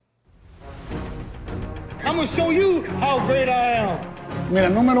I'm gonna show you how great I am. Mira,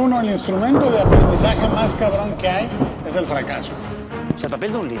 número uno, el instrumento de aprendizaje más cabrón que hay es el fracaso. O sea, el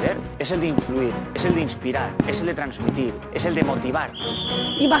papel de un líder es el de influir, es el de inspirar, es el de transmitir, es el de motivar.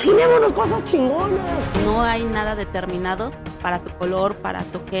 Imaginémonos cosas chingonas. No hay nada determinado para tu color, para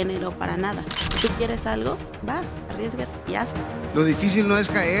tu género, para nada. Si tú quieres algo, va, arriesgate y hazlo. Lo difícil no es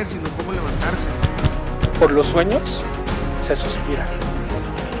caer, sino cómo levantarse. Por los sueños se suspira,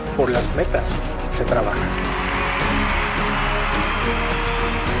 por las metas se trabaja.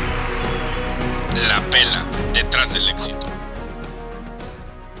 La Pela, detrás del éxito.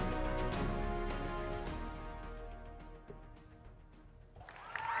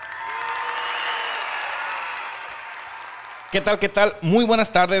 ¿Qué tal? ¿Qué tal? Muy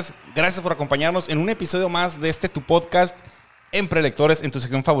buenas tardes. Gracias por acompañarnos en un episodio más de tu podcast en Prelectores, en tu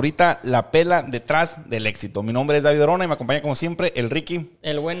sección favorita, La Pela, detrás del éxito. Mi nombre es David Orona y me acompaña como siempre el Ricky.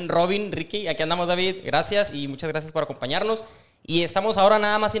 El buen Robin, Ricky. Aquí andamos, David. Gracias y muchas gracias por acompañarnos. Y estamos ahora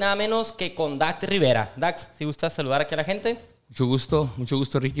nada más y nada menos que con Dax Rivera. Dax, si gustas saludar aquí a la gente. Mucho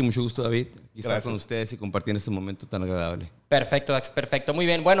gusto Ricky, mucho gusto David. Y estar con ustedes y compartir este momento tan agradable. Perfecto, Dax, perfecto. Muy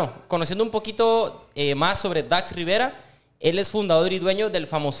bien. Bueno, conociendo un poquito más sobre Dax Rivera, él es fundador y dueño del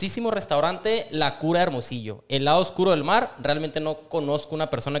famosísimo restaurante La Cura Hermosillo, el lado oscuro del mar. Realmente no conozco una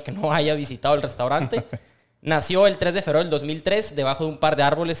persona que no haya visitado el restaurante. Nació el 3 de febrero del 2003 debajo de un par de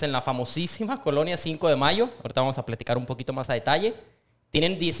árboles en la famosísima colonia 5 de Mayo. Ahorita vamos a platicar un poquito más a detalle.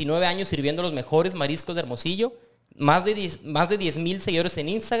 Tienen 19 años sirviendo los mejores mariscos de Hermosillo. Más de 10,000 seguidores en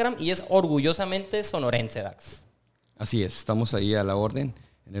Instagram y es orgullosamente sonorense, Dax. Así es, estamos ahí a la orden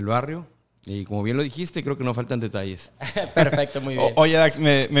en el barrio. Y como bien lo dijiste, creo que no faltan detalles. Perfecto, muy bien. Oye, Dax,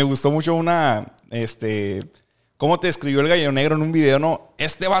 me gustó mucho cómo te escribió el Gallo Negro en un video, ¿no?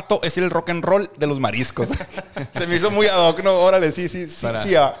 Este vato es el rock and roll de los mariscos. Se me hizo muy ad hoc, ¿no? Órale, sí.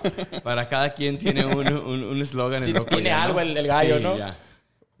 Para cada quien tiene un eslogan. Tiene algo el gallo, sí, ¿no? Ya.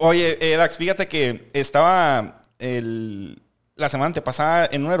 Oye, Dax, fíjate que estaba la semana antepasada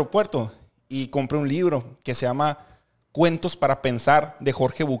en un aeropuerto y compré un libro que se llama Cuentos para pensar, de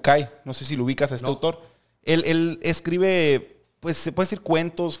Jorge Bucay. No sé si lo ubicas a este autor. Él escribe, pues se puede decir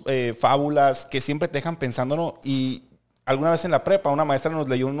cuentos, fábulas que siempre te dejan pensando, ¿no? Y alguna vez en la prepa una maestra nos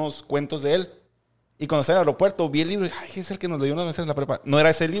leyó unos cuentos de él. Y cuando estaba en el aeropuerto vi el libro y ay, es el que nos leyó una maestra en la prepa. No era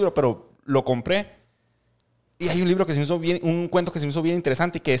ese el libro, pero lo compré. Y hay un libro que se me hizo bien, un cuento que se me hizo bien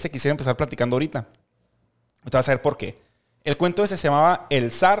interesante y que ese quisiera empezar platicando ahorita. Te vas a ver por qué. El cuento ese se llamaba El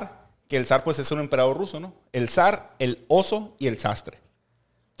Zar, que el zar pues es un emperador ruso, ¿no? El zar, el oso y el sastre.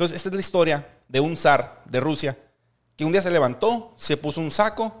 Entonces, esta es la historia de un zar de Rusia que un día se levantó, se puso un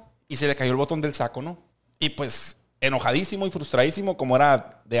saco y se le cayó el botón del saco, ¿no? Y pues, enojadísimo y frustradísimo, como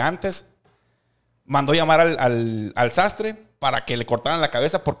era de antes, mandó llamar al sastre para que le cortaran la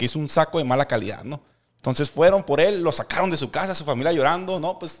cabeza porque hizo un saco de mala calidad, ¿no? Entonces fueron por él, lo sacaron de su casa, su familia llorando,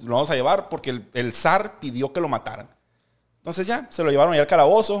 ¿no? Pues lo vamos a llevar porque el zar pidió que lo mataran. Entonces ya, se lo llevaron allá al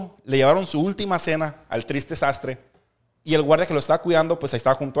calabozo, le llevaron su última cena al triste sastre y el guardia que lo estaba cuidando, pues ahí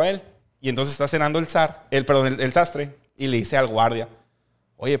estaba junto a él. Y entonces está cenando el sastre y le dice al guardia,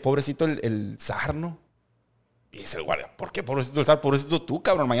 oye, pobrecito el zar, ¿no? Y dice el guardia, ¿por qué pobrecito el zar? Pobrecito tú,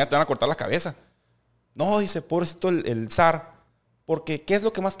 cabrón, mañana te van a cortar la cabeza. No, dice, pobrecito el zar, porque ¿qué es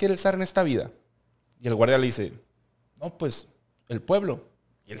lo que más quiere el zar en esta vida? Y el guardia le dice, no, pues, el pueblo.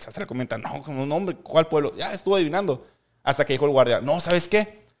 Y el sastre le comenta, no, hombre, ¿cuál pueblo? Ya estuvo adivinando. Hasta que dijo el guardia, no, ¿sabes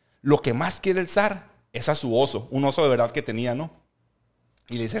qué? Lo que más quiere el zar es a su oso, un oso de verdad que tenía, ¿no?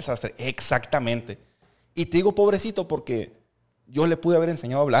 Y le dice el sastre, exactamente. Y te digo pobrecito porque yo le pude haber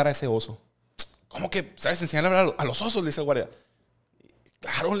enseñado a hablar a ese oso. ¿Cómo que sabes enseñarle a hablar a los osos? Le dice el guardia.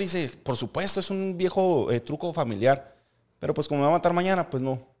 Claro, le dice, por supuesto, es un viejo truco familiar. Pero pues como me va a matar mañana, pues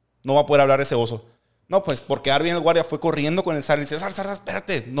no va a poder hablar ese oso. No, pues por quedar bien el guardia fue corriendo con el zar y le dice, zar,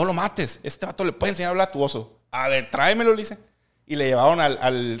 espérate, no lo mates. Este vato le puede enseñar a hablar a tu oso. A ver, tráemelo, le dice. Y le llevaron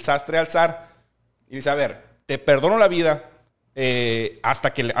al sastre al zar. Y dice, a ver, te perdono la vida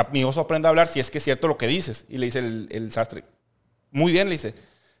hasta que mi oso aprenda a hablar si es que es cierto lo que dices. Y le dice el sastre, muy bien, le dice,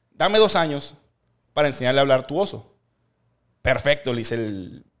 dame 2 años para enseñarle a hablar a tu oso. Perfecto, le dice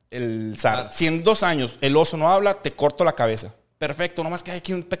el zar. Si en 2 años el oso no habla, te corto la cabeza. Perfecto, nomás que hay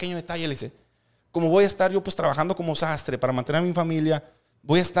aquí un pequeño detalle, le dice. Como voy a estar yo pues trabajando como sastre para mantener a mi familia,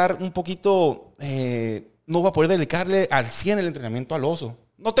 voy a estar un poquito, no voy a poder dedicarle al 100 el entrenamiento al oso.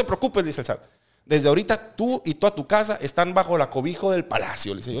 No te preocupes, dice el zar. Desde ahorita tú y toda tu casa están bajo la cobijo del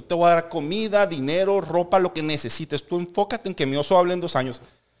palacio. Le dice, yo te voy a dar comida, dinero, ropa, lo que necesites. Tú enfócate en que mi oso hable en 2 años.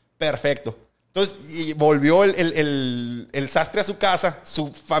 Perfecto. Entonces, y volvió el sastre a su casa, su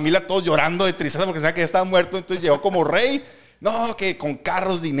familia todos llorando de tristeza porque sabía que ya estaba muerto. Entonces llegó como rey, no, que con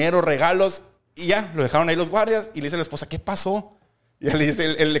carros, dinero, regalos. Y ya, lo dejaron ahí los guardias y le dice a la esposa, ¿qué pasó? Y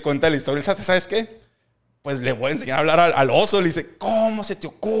él le cuenta la historia. El sastre, ¿sabes qué? Pues le voy a enseñar a hablar al oso. Le dice, ¿cómo se te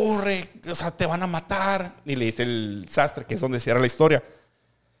ocurre? O sea, te van a matar. Y le dice el sastre, que es donde cierra la historia.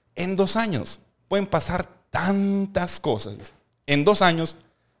 En 2 años pueden pasar tantas cosas. En 2 años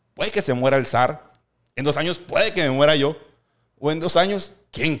puede que se muera el zar. En 2 años puede que me muera yo. O en 2 años,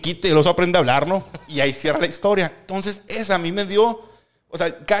 quien quite, el oso aprende a hablar, ¿no? Y ahí cierra la historia. Entonces, esa a mí me dio... O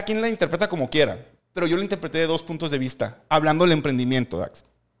sea, cada quien la interpreta como quiera. Pero yo la interpreté de 2 puntos de vista. Hablando del emprendimiento, Dax.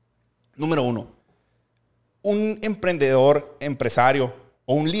 Número 1. Un emprendedor, empresario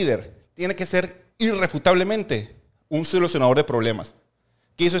o un líder tiene que ser irrefutablemente un solucionador de problemas.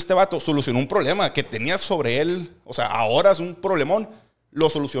 ¿Qué hizo este vato? Solucionó un problema que tenía sobre él. O sea, ahora es un problemón. Lo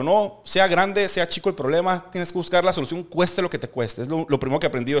solucionó, sea grande, sea chico el problema. Tienes que buscar la solución, cueste lo que te cueste. Es lo primero que he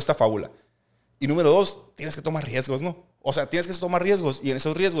aprendido de esta fábula. Y número 2, tienes que tomar riesgos, ¿no? O sea, tienes que tomar riesgos y en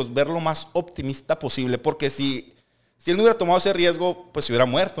esos riesgos ver lo más optimista posible. Porque si él no hubiera tomado ese riesgo, pues se hubiera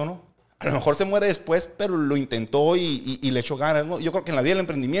muerto, ¿no? A lo mejor se muere después, pero lo intentó y le echó ganas, ¿no? Yo creo que en la vida del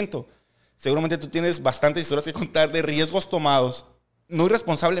emprendimiento, seguramente tú tienes bastantes historias que contar de riesgos tomados, no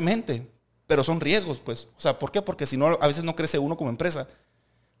irresponsablemente, pero son riesgos, pues. O sea, ¿por qué? Porque si no, a veces no crece uno como empresa.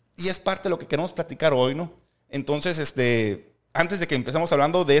 Y es parte de lo que queremos platicar hoy, ¿no? Entonces, antes de que empecemos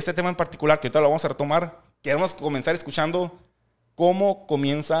hablando de este tema en particular, que ahorita lo vamos a retomar, queremos comenzar escuchando cómo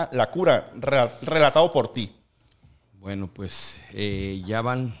comienza La Cura, relatado por ti. Bueno, pues ya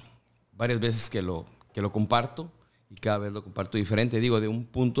van varias veces que lo comparto y cada vez lo comparto diferente. Digo, de un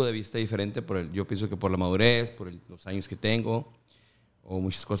punto de vista diferente, yo pienso que por la madurez, por los años que tengo o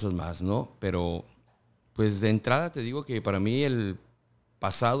muchas cosas más, ¿no? Pero pues de entrada te digo que para mí el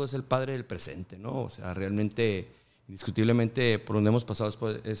pasado es el padre del presente, ¿no? O sea, realmente, indiscutiblemente, por donde hemos pasado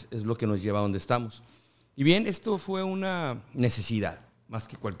es lo que nos lleva a donde estamos. Y bien, esto fue una necesidad, más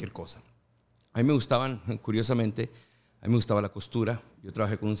que cualquier cosa. A mí me gustaban, curiosamente, a mí me gustaba la costura. Yo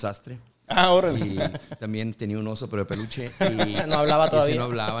trabajé con un sastre. Órale. Y también tenía un oso, pero de peluche. Y no hablaba todavía. No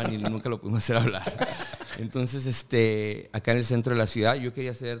hablaba, ni nunca lo pudimos hacer hablar. Entonces, acá en el centro de la ciudad, yo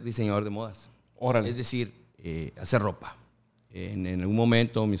quería ser diseñador de modas. Órale. Es decir, hacer ropa. En algún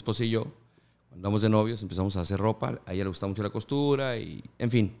momento, mi esposa y yo, cuando andamos de novios, empezamos a hacer ropa. A ella le gustaba mucho la costura y,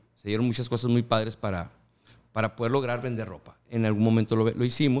 en fin, se dieron muchas cosas muy padres para poder lograr vender ropa. En algún momento lo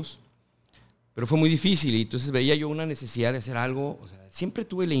hicimos, pero fue muy difícil y entonces veía yo una necesidad de hacer algo. O sea, siempre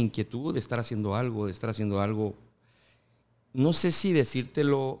tuve la inquietud de estar haciendo algo. No sé si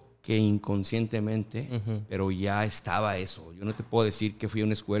decírtelo que inconscientemente, pero ya estaba eso. Yo no te puedo decir que fui a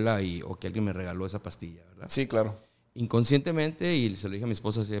una escuela o que alguien me regaló esa pastilla, ¿verdad? Sí, claro. Inconscientemente, y se lo dije a mi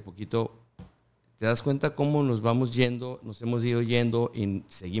esposa hace poquito, te das cuenta cómo nos vamos yendo, nos hemos ido yendo y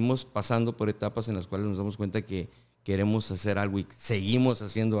seguimos pasando por etapas en las cuales nos damos cuenta que queremos hacer algo y seguimos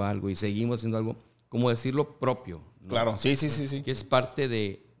haciendo algo y seguimos haciendo algo, como decirlo propio, ¿no? Claro, sí. Que es parte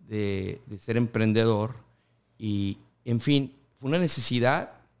de ser emprendedor y, en fin, fue una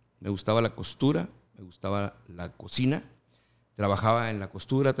necesidad. Me gustaba la costura, me gustaba la cocina. Trabajaba en la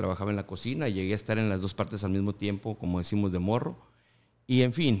costura, trabajaba en la cocina, llegué a estar en las 2 partes al mismo tiempo, como decimos, de morro. Y,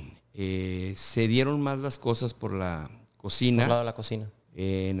 en fin, se dieron más las cosas por la cocina. Por lado de la cocina.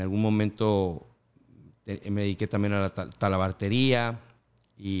 En algún momento me dediqué también a la talabartería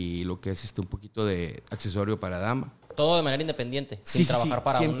y lo que es un poquito de accesorio para dama. Todo de manera independiente, sin trabajar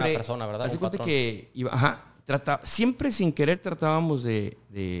para siempre, una persona, ¿verdad? Haz de cuenta que siempre sin querer tratábamos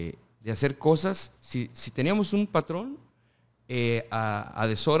de hacer cosas. Si teníamos un patrón, a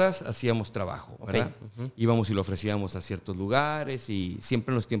deshoras hacíamos trabajo, ¿verdad? Okay. Íbamos y lo ofrecíamos a ciertos lugares y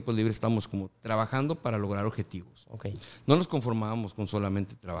siempre en los tiempos libres estábamos como trabajando para lograr objetivos. Okay. No nos conformábamos con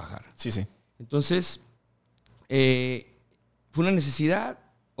solamente trabajar. Sí. Entonces, fue una necesidad.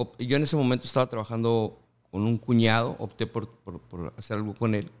 Yo en ese momento estaba trabajando con un cuñado, opté por hacer algo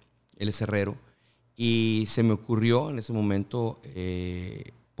con él. Él es herrero. Y se me ocurrió en ese momento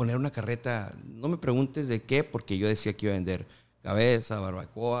poner una carreta. No me preguntes de qué, porque yo decía que iba a vender cabeza,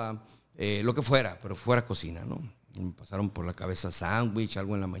 barbacoa, lo que fuera, pero fuera cocina, ¿no? Me pasaron por la cabeza sándwich,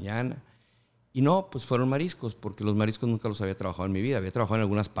 algo en la mañana. Y no, pues fueron mariscos, porque los mariscos nunca los había trabajado en mi vida. Había trabajado en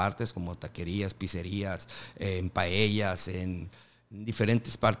algunas partes, como taquerías, pizzerías, en paellas, en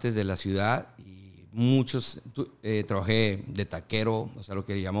diferentes partes de la ciudad. Y trabajé de taquero, o sea, lo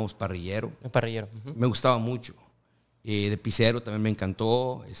que llamamos parrillero. Parrillero. Me gustaba mucho. De pizzero también me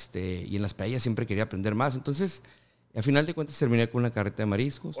encantó. Y en las paellas siempre quería aprender más. Entonces, al final de cuentas terminé con una carreta de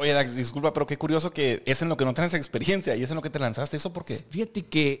mariscos. Oye, Dax, disculpa, pero qué curioso que es en lo que no tienes experiencia y es en lo que te lanzaste. ¿Eso por qué? Fíjate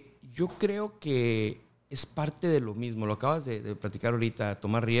que yo creo que es parte de lo mismo. Lo acabas de platicar ahorita,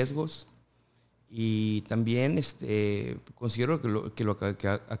 tomar riesgos. Y también considero que lo que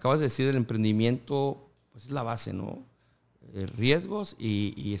acabas de decir del emprendimiento pues es la base, ¿no? Riesgos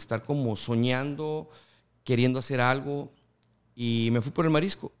y estar como soñando, queriendo hacer algo. Y me fui por el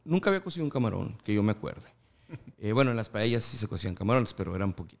marisco. Nunca había cocido un camarón, que yo me acuerde. Bueno, en las paellas sí se cocían camarones, pero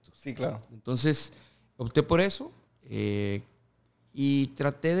eran poquitos. Sí, claro. Entonces, opté por eso y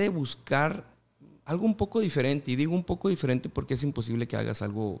traté de buscar algo un poco diferente. Y digo un poco diferente porque es imposible que hagas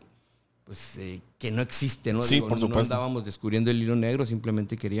algo pues, que no existe, ¿no? Sí, Digo, por supuesto. No andábamos descubriendo el hilo negro,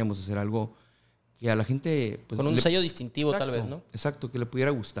 simplemente queríamos hacer algo que a la gente... Pues, con un sello distintivo, exacto, tal vez, ¿no? Exacto, que le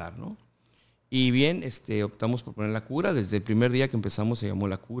pudiera gustar, ¿no? Y bien, optamos por poner la Cura. Desde el primer día que empezamos se llamó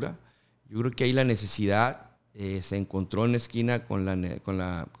la Cura. Yo creo que ahí la necesidad se encontró en la esquina con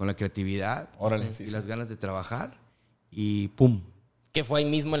la creatividad. Órale, y las ganas de trabajar. Y ¡pum! Que fue ahí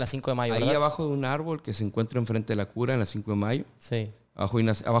mismo en la 5 de mayo, Ahí ¿verdad? abajo de un árbol que se encuentra enfrente de la Cura en la 5 de mayo. Sí.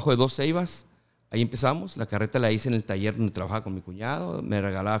 Abajo de 2 ceibas. Ahí empezamos. La carreta la hice en el taller donde trabajaba con mi cuñado. Me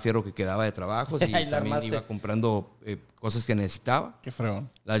regalaba fierro que quedaba de trabajos y Ahí la también armaste. iba comprando cosas que necesitaba. Qué fregón.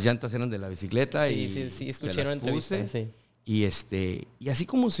 Las llantas eran de la bicicleta Sí, y sí, escuché se una las entrevista. puse. Sí. Y así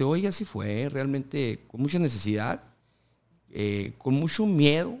como se oye, así fue. Realmente con mucha necesidad, con mucho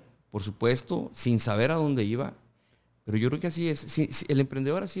miedo, por supuesto, sin saber a dónde iba. Pero yo creo que así es. Sí, el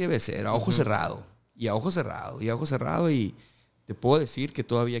emprendedor así debe ser, a ojo cerrado. Y a ojo cerrado, y a ojo cerrado. Y te puedo decir que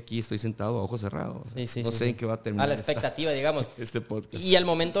todavía aquí estoy sentado a ojo cerrado. No sé en qué va a terminar. A la expectativa, digamos. Este podcast. Y al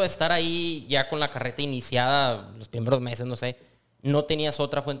momento de estar ahí ya con la carreta iniciada, los primeros meses, no sé, ¿no tenías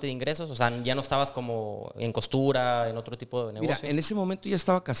otra fuente de ingresos? O sea, ¿ya no estabas como en costura, en otro tipo de negocio? Mira, en ese momento ya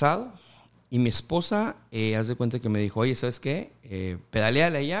estaba casado y mi esposa, haz de cuenta que me dijo, oye, ¿sabes qué?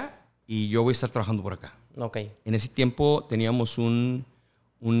 Pedaleale allá y yo voy a estar trabajando por acá. Ok. En ese tiempo teníamos un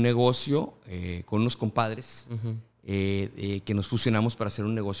negocio con unos compadres que nos fusionamos para hacer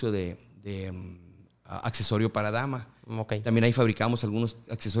un negocio de accesorio para dama. Okay. También ahí fabricamos algunos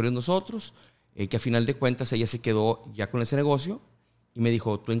accesorios nosotros, que a final de cuentas ella se quedó ya con ese negocio y me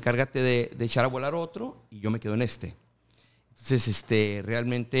dijo, tú encárgate de echar a volar otro y yo me quedo en este. Entonces,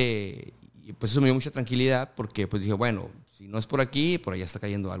 realmente, pues eso me dio mucha tranquilidad porque pues dije, bueno, si no es por aquí, por allá está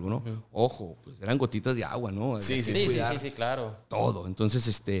cayendo algo, ¿no? Ojo, pues eran gotitas de agua, ¿no? Sí, claro. Todo.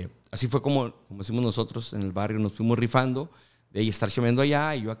 Entonces, así fue como decimos nosotros en el barrio, nos fuimos rifando, de ella estar chameando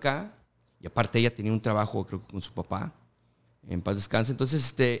allá y yo acá. Y aparte ella tenía un trabajo, creo que con su papá, en paz descanse.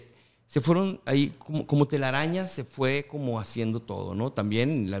 Entonces, se fueron ahí como telarañas, se fue como haciendo todo, ¿no?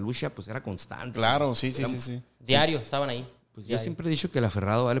 También la lucha, pues, era constante. Claro, sí. Diario, estaban ahí. Pues yo siempre he dicho que el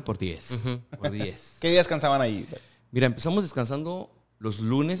aferrado vale por 10. Por 10. ¿Qué días descansaban ahí? Mira, empezamos descansando los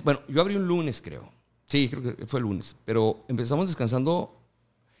lunes. Bueno, yo abrí un lunes, creo. Sí, creo que fue el lunes. Pero empezamos descansando.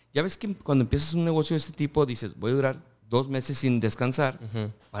 Ya ves que cuando empiezas un negocio de este tipo, dices, voy a durar 2 meses sin descansar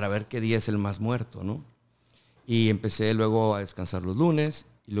para ver qué día es el más muerto, ¿no? Y empecé luego a descansar los lunes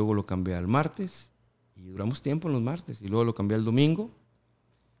y luego lo cambié al martes y duramos tiempo en los martes y luego lo cambié al domingo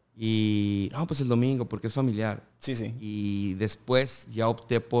y no, pues el domingo porque es familiar. Sí. Y después ya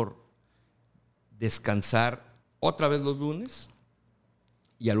opté por descansar otra vez los lunes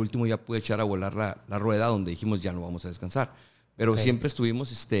y al último ya pude echar a volar la rueda donde dijimos ya no vamos a descansar. Pero siempre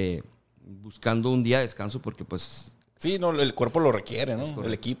estuvimos buscando un día de descanso porque pues... Sí, no, el cuerpo lo requiere, ¿no?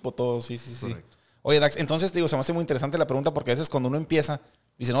 El equipo, todo, sí. Correcto. Oye, Dax, entonces, se me hace muy interesante la pregunta porque a veces cuando uno empieza,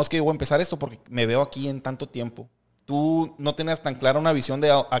 dice, no, es que yo voy a empezar esto porque me veo aquí en tanto tiempo. Tú no tenías tan clara una visión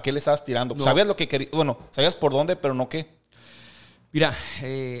de a qué le estabas tirando. No. Sabías lo que querías, bueno, sabías por dónde, pero no qué. Mira,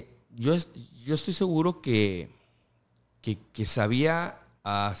 yo estoy seguro que sabía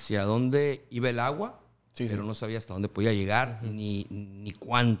hacia dónde iba el agua, pero no sabía hasta dónde podía llegar, ni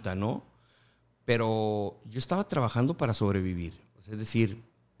cuánta, ¿no? Pero yo estaba trabajando para sobrevivir. Es decir,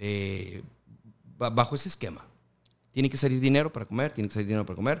 bajo ese esquema. Tiene que salir dinero para comer,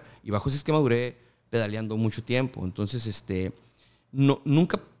 y bajo ese esquema duré pedaleando mucho tiempo. Entonces,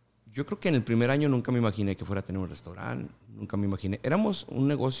 nunca, yo creo que en el primer año nunca me imaginé que fuera a tener un restaurante, nunca me imaginé. Éramos un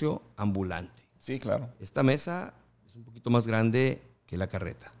negocio ambulante. Sí, claro. Esta mesa es un poquito más grande que la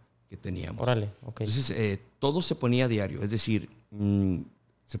carreta que teníamos. Órale, ok. Entonces, todo se ponía a diario. Es decir,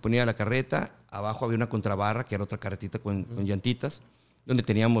 se ponía la carreta, abajo había una contrabarra, que era otra carretita con llantitas, donde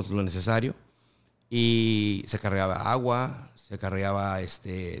teníamos lo necesario. Y se cargaba agua, se cargaba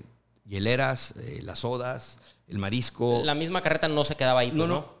hieleras, las sodas, el marisco. La misma carreta no se quedaba ahí, pues,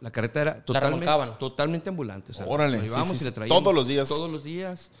 ¿no? La carreta era totalmente ambulante. O sea, órale, la llevábamos y la traíamos todos los días. Todos los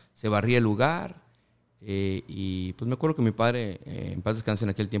días, se barría el lugar. Y pues me acuerdo que mi padre, en paz descanse,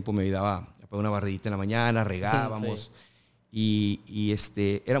 en aquel tiempo me ayudaba a poner una barridita en la mañana, regábamos. Y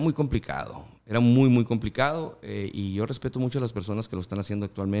era muy complicado. Era muy, muy complicado. Y yo respeto mucho a las personas que lo están haciendo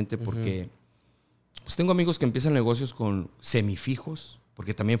actualmente porque Pues tengo amigos que empiezan negocios con semifijos,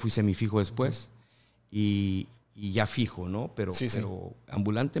 porque también fui semifijo después, y ya fijo, ¿no? Pero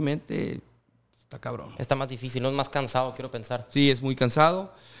ambulantemente está cabrón. Está más difícil, no es más cansado, quiero pensar. Sí, es muy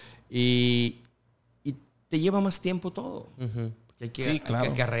cansado y te lleva más tiempo todo. Hay que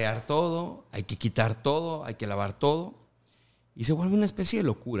acarrear todo, hay que quitar todo, hay que lavar todo. Y se vuelve una especie de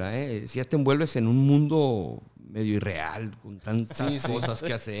locura, ¿eh? Si ya te envuelves en un mundo medio irreal, con tantas cosas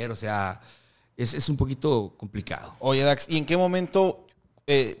que hacer, o sea, es un poquito complicado. Oye, Dax, ¿y en qué momento,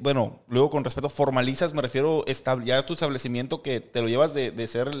 luego con respecto, formalizas, me refiero, ya tu establecimiento que te lo llevas de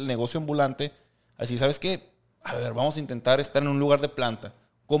ser el negocio ambulante, así, ¿sabes qué? A ver, vamos a intentar estar en un lugar de planta.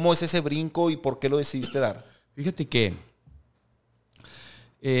 ¿Cómo es ese brinco y por qué lo decidiste dar? Fíjate que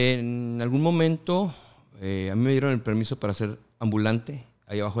en algún momento a mí me dieron el permiso para ser ambulante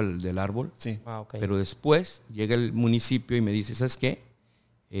ahí abajo del árbol. Sí. Okay. Pero después llega el municipio y me dice, ¿sabes qué?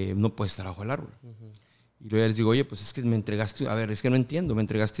 No puedes estar abajo del árbol. Y luego les digo, oye, pues es que me entregaste, es que no entiendo, me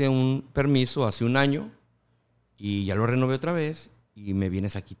entregaste un permiso hace un año y ya lo renové otra vez y me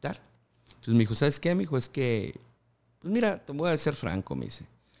vienes a quitar. Entonces me dijo, ¿sabes qué? Me dijo, es que, pues mira, te voy a ser franco, me dice.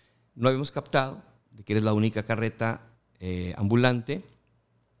 No habíamos captado de que eres la única carreta ambulante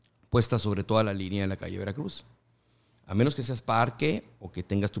puesta sobre toda la línea de la calle Veracruz. A menos que seas parque o que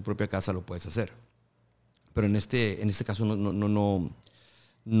tengas tu propia casa, lo puedes hacer. Pero en este caso no,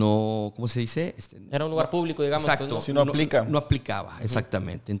 ¿cómo se dice? Era un lugar público, digamos. Exacto. Pues no aplica. No aplicaba,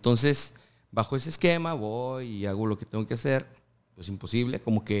 exactamente. Entonces, bajo ese esquema voy y hago lo que tengo que hacer. Pues imposible,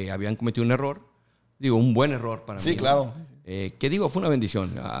 como que habían cometido un error. Digo, un buen error para mí. Sí, claro. Que digo, fue una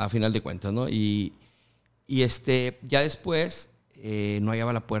bendición a final de cuentas, ¿no? Y ya después no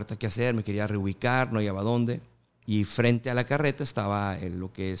hallaba la puerta que hacer, me quería reubicar, no hallaba dónde. Y frente a la carreta estaba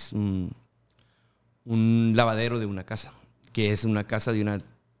lo que es un lavadero de una casa, que es una casa de una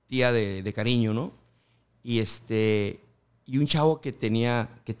tía de cariño, ¿no? Y un chavo que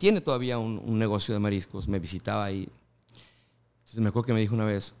tiene todavía un negocio de mariscos, me visitaba ahí. Entonces me acuerdo que me dijo una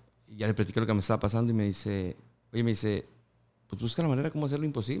vez, ya le platicé lo que me estaba pasando y me dice, pues busca la manera como hacer lo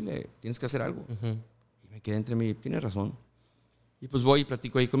imposible, tienes que hacer algo. Y me quedé entre mí, tienes razón. Y pues voy y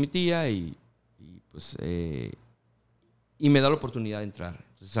platico ahí con mi tía y me da la oportunidad de entrar.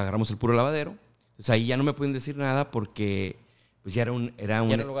 Entonces agarramos el puro lavadero. Entonces ahí ya no me pueden decir nada porque pues ya era un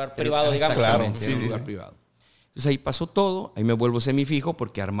lugar privado, digamos. Claro, era un lugar privado. Entonces ahí pasó todo, ahí me vuelvo semifijo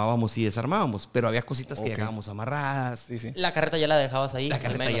porque armábamos y desarmábamos, pero había cositas que dejábamos amarradas. La carreta ya la dejabas ahí. La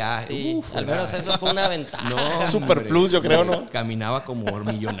carreta ya. Sí, al menos eso fue una ventaja. No, super plus, yo creo, ¿no? Caminaba como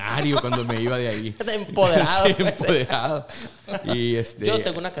millonario cuando me iba de ahí. Empoderado. Sí, empoderado. Y yo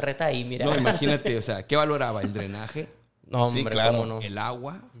tengo una carreta ahí, mira. No, imagínate, o sea, ¿qué valoraba? El drenaje. No, hombre, sí, claro. ¿cómo no? El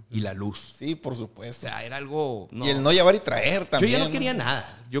agua y la luz. Sí, por supuesto. O sea, era algo... No. Y el no llevar y traer también. Yo ya no quería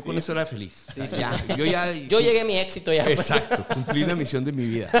nada. Yo con eso era feliz. Sí, sí. Yo llegué a mi éxito ya. Exacto. Cumplí la misión de mi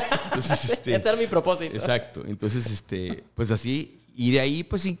vida. Entonces, ese era mi propósito. Exacto. Entonces, pues así. Y de ahí,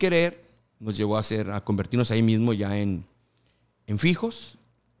 pues sin querer, nos llevó a convertirnos ahí mismo ya en fijos.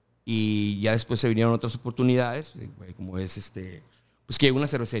 Y ya después se vinieron otras oportunidades. Como es pues que una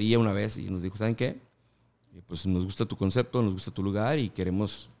cervecería una vez y nos dijo, ¿saben qué? Pues nos gusta tu concepto, nos gusta tu lugar y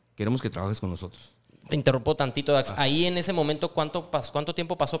queremos que trabajes con nosotros. Te interrumpo tantito, Dax. Ahí en ese momento, ¿cuánto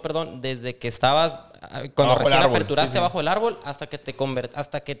tiempo pasó, desde que estabas, cuando recién aperturaste abajo del árbol, hasta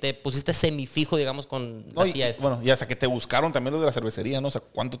que te pusiste semifijo, digamos, con la tía esta? Bueno, y hasta que te buscaron también los de la cervecería, ¿no? O sea,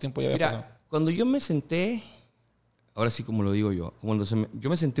 ¿cuánto tiempo ya había pasado? Cuando yo me senté, ahora sí como lo digo yo, yo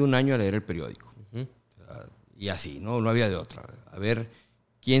me senté un año a leer el periódico. O sea, y así, no había de otra. A ver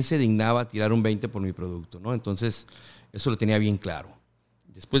quién se dignaba a tirar un 20 por mi producto, ¿no? Entonces, eso lo tenía bien claro.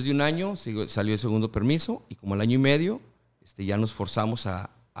 Después de un año salió el segundo permiso y como al año y medio ya nos forzamos a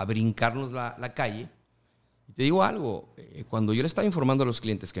brincarnos la calle. Y te digo algo, cuando yo le estaba informando a los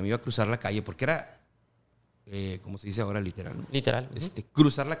clientes que me iba a cruzar la calle, porque era, como se dice ahora, literal, ¿no? Literal.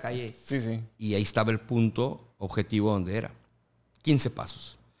 Cruzar la calle. Sí. Y ahí estaba el punto objetivo donde era. 15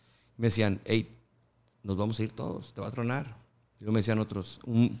 pasos. Me decían, hey, nos vamos a ir todos, te va a tronar. Y luego me decían otros,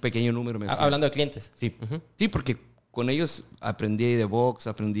 un pequeño número. Me decían, hablando de clientes. Sí, sí, porque con ellos aprendí de box,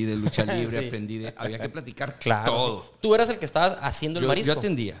 aprendí de lucha libre, sí. Había que platicar todo. Sí. Tú eras el que estabas haciendo el marisco.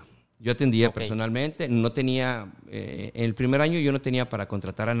 Yo atendía personalmente. No tenía, en el primer año yo no tenía para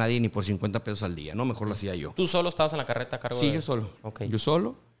contratar a nadie ni por 50 pesos al día, ¿no? Mejor lo hacía yo. ¿Tú solo estabas en la carreta a cargo de...? Sí, yo solo. Okay. Yo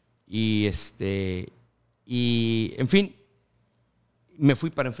solo. Y en fin, me fui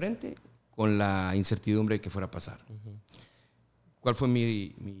para enfrente con la incertidumbre de que fuera a pasar. ¿Cuál fue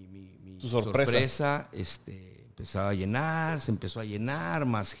mi sorpresa? Empezaba a llenar, se empezó a llenar,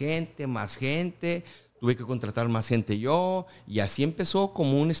 más gente, tuve que contratar más gente yo, y así empezó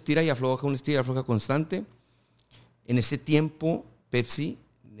como un estira y afloja constante. En ese tiempo, Pepsi,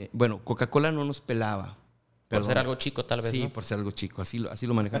 Coca-Cola no nos pelaba. Por ser algo chico, tal vez, sí, ¿no? por ser algo chico, así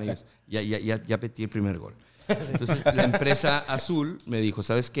lo manejan ellos. Ya metí el primer gol. Entonces, la empresa Azul me dijo,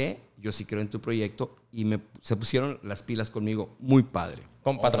 ¿sabes qué? Yo sí creo en tu proyecto, y se pusieron las pilas conmigo, muy padre.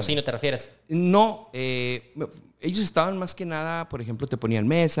 ¿Con patrocinio te refieres? No, ellos estaban más que nada, por ejemplo, te ponían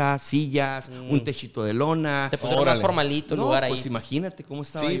mesas, sillas, un techito de lona. Te pusieron más formalito el lugar ahí. Pues imagínate cómo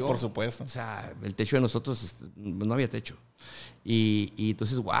estaba yo. Sí, por supuesto. O sea, el techo de nosotros no había techo. Y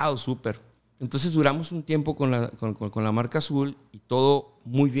entonces, wow, súper. Entonces duramos un tiempo con la marca Azul y todo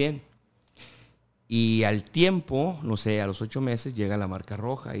muy bien. Y al tiempo, no sé, a los 8 meses llega la marca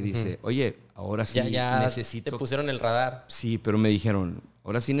Roja y dice, oye, ahora sí necesito... Te pusieron el radar. Sí, pero me dijeron,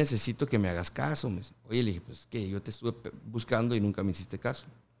 ahora sí necesito que me hagas caso. Oye, le dije, pues que yo te estuve buscando y nunca me hiciste caso.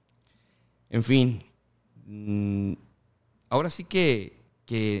 En fin, ahora sí que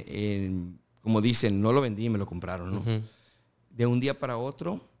como dicen, no lo vendí, me lo compraron, ¿no? De un día para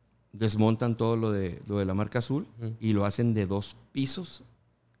otro, desmontan todo lo de la marca Azul y lo hacen de 2 pisos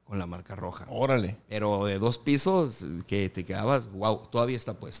con la marca Roja. Órale. Pero de 2 pisos que te quedabas, wow, todavía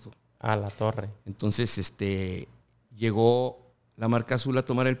está puesto. A la torre. Entonces, llegó la marca Azul a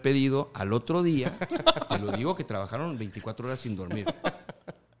tomar el pedido. Al otro día, te lo digo, que trabajaron 24 horas sin dormir.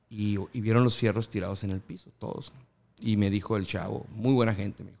 Y vieron los fierros tirados en el piso, todos. Y me dijo el chavo, muy buena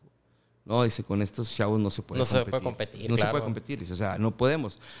gente, me dijo, no, dice, con estos chavos no se puede competir. No se puede competir, No se puede competir, dice, o sea, no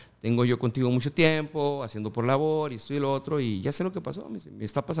podemos. Tengo yo contigo mucho tiempo, haciendo por labor, y esto y lo otro, y ya sé lo que pasó. Me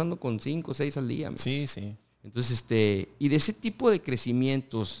está pasando con 5 o 6 al día. Sí, sí. Entonces, y de ese tipo de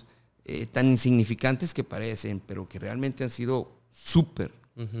crecimientos tan insignificantes que parecen, pero que realmente han sido súper,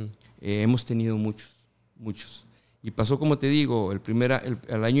 hemos tenido muchos. Y pasó, como te digo,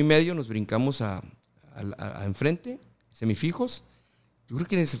 al año y medio nos brincamos a enfrente, semifijos. Yo creo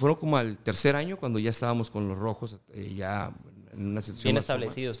que se fueron como al 3er año, cuando ya estábamos con los rojos, ya en una sección bien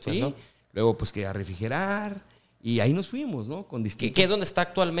establecidos, pues, ¿sí? ¿no? Luego, pues, que a refrigerar, y ahí nos fuimos, ¿no? Con distintos... ¿Qué es donde está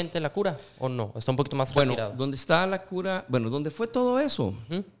actualmente la Cura? ¿O no? ¿Está un poquito más retirado? Donde está la Cura, donde fue todo eso,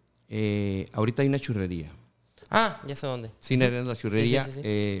 ahorita hay una churrería. Ah, ya sé dónde. Sí, la churrería. Sí.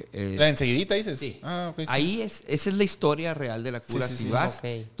 ¿La enseguidita dices? Sí. Ah, okay, sí. Ahí esa es la historia real de la Cura. Sí, si vas,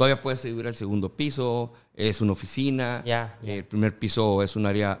 todavía puedes subir al 2º piso, es una oficina. Ya. El primer piso es un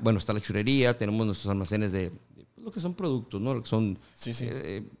área, está la churrería, tenemos nuestros almacenes de lo que son productos, ¿no? Lo que son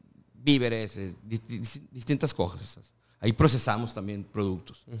víveres, distintas cosas. Ahí procesamos también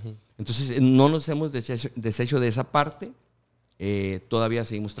productos. Entonces, no nos hemos deshecho de esa parte. Todavía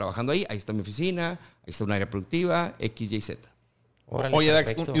seguimos trabajando ahí. Ahí está mi oficina, ahí está un área productiva, X, Y, Z. Oye,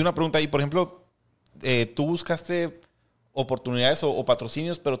 Dax, y una pregunta ahí. Por ejemplo, tú buscaste oportunidades o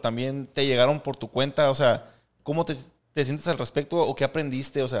patrocinios, pero también te llegaron por tu cuenta. O sea, ¿cómo te sientes al respecto o qué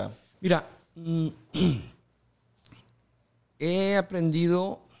aprendiste? O sea, mira, he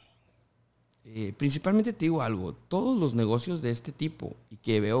aprendido, principalmente te digo algo, todos los negocios de este tipo y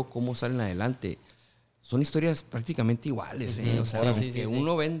que veo cómo salen adelante, son historias prácticamente iguales. O sea, que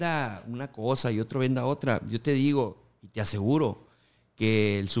uno venda una cosa y otro venda otra. Yo te digo y te aseguro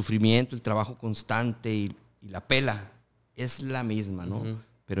que el sufrimiento, el trabajo constante y la pela es la misma, ¿no?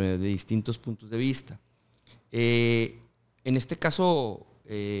 Pero de distintos puntos de vista. En este caso,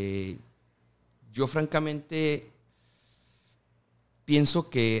 yo francamente pienso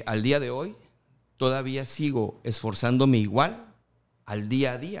que al día de hoy todavía sigo esforzándome igual al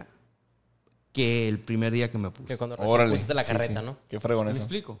día a día que el primer día que me puse. Que cuando recién pusiste la carreta, ¿no? Qué fregón eso. ¿Me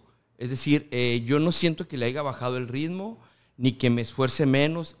explico? Es decir, yo no siento que le haya bajado el ritmo, ni que me esfuerce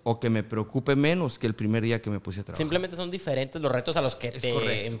menos o que me preocupe menos que el primer día que me puse a trabajar. Simplemente son diferentes los retos a los que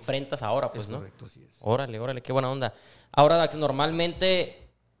te enfrentas ahora, pues, ¿no? Correcto, así es. Órale, qué buena onda. Ahora, Dax, normalmente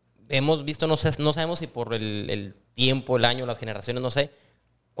hemos visto, no sabemos si por el tiempo, el año, las generaciones, no sé,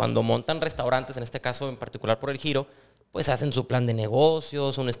 cuando montan restaurantes, en este caso en particular por el Giro, pues hacen su plan de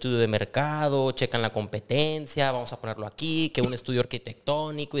negocios, un estudio de mercado, checan la competencia, vamos a ponerlo aquí, que un estudio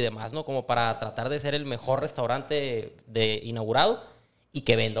arquitectónico y demás, ¿no? Como para tratar de ser el mejor restaurante inaugurado y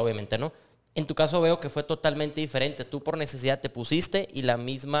que venda, obviamente, ¿no? En tu caso veo que fue totalmente diferente. Tú por necesidad te pusiste y la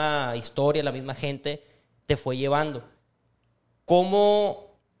misma historia, la misma gente te fue llevando.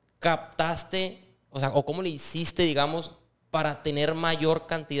 ¿Cómo captaste, o cómo le hiciste, digamos, para tener mayor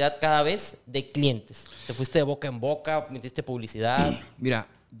cantidad cada vez de clientes? ¿Te fuiste de boca en boca? ¿Metiste publicidad? Mira,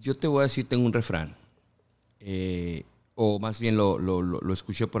 yo te voy a decir, tengo un refrán. O más bien lo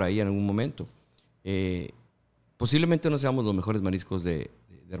escuché por ahí en algún momento. Posiblemente no seamos los mejores mariscos de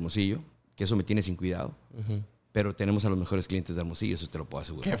Hermosillo, que eso me tiene sin cuidado. pero tenemos a los mejores clientes de Hermosillo, eso te lo puedo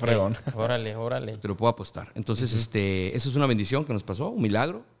asegurar. Qué fregón. Órale. Te lo puedo apostar. Entonces, eso es una bendición que nos pasó, un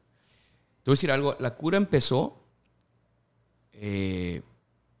milagro. Te voy a decir algo, la Cura empezó,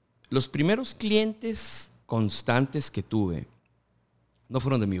 los primeros clientes constantes que tuve no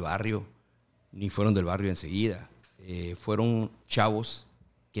fueron de mi barrio, ni fueron del barrio enseguida. Fueron chavos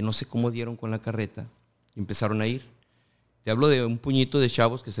que no sé cómo dieron con la carreta y empezaron a ir. Te hablo de un puñito de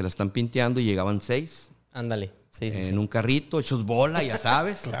chavos que se la están pinteando y llegaban 6. Ándale. Sí, en un carrito, hechos bola, ya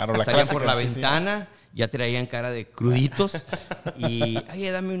sabes. Claro, la salían clásica, por la sí, ventana, ya traían cara de cruditos. Y,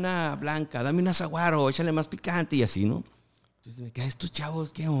 oye, dame una blanca, dame una saguaro, échale más picante y así, ¿no? Entonces me quedé, estos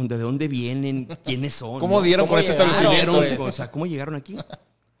chavos, ¿qué onda? ¿De dónde vienen? ¿Quiénes son? ¿Cómo dieron con este establecimiento? O sea, ¿cómo llegaron aquí?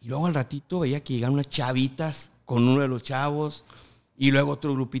 Y luego al ratito veía que llegaron unas chavitas con uno de los chavos y luego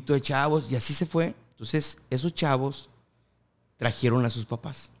otro grupito de chavos y así se fue. Entonces, esos chavos trajeron a sus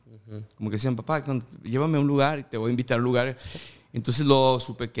papás. Como que decían, papá, llévame a un lugar y te voy a invitar a un lugar. Entonces luego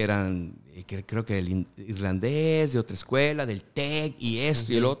supe que eran, creo que del irlandés, de otra escuela, del TEC y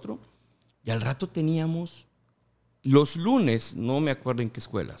esto y el otro. Y al rato teníamos, los lunes, no me acuerdo en qué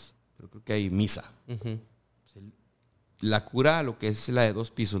escuelas, pero creo que hay misa. La Cura, lo que es la de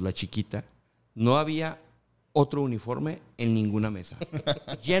 2 pisos, la chiquita, no había otro uniforme en ninguna mesa.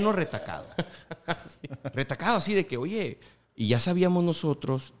 Lleno retacado. Retacado así de que, oye, y ya sabíamos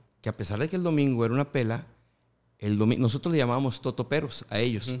nosotros que a pesar de que el domingo era una pela, nosotros le llamábamos totoperos a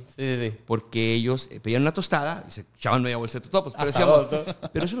ellos. Sí. Porque ellos pedían una tostada y se echaban media bolsa de totopos.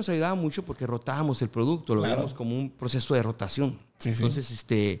 Pero eso nos ayudaba mucho porque rotábamos el producto, lo veíamos como un proceso de rotación. Entonces,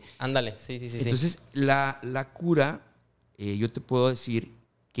 ándale, sí. Entonces, la Cura, yo te puedo decir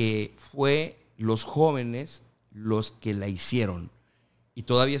que fue los jóvenes los que la hicieron. Y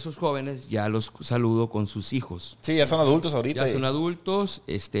todavía esos jóvenes ya los saludo con sus hijos. Sí, ya son adultos ahorita. Ya son adultos.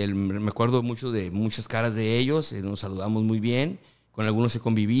 Me acuerdo mucho de muchas caras de ellos. Nos saludamos muy bien. Con algunos he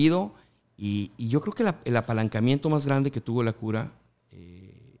convivido. Y yo creo que el apalancamiento más grande que tuvo la Cura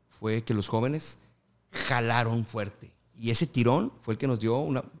fue que los jóvenes jalaron fuerte. Y ese tirón fue el que nos dio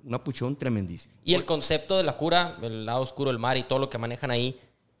una puchón tremendísima. Y el concepto de la Cura, el lado oscuro del mar y todo lo que manejan ahí,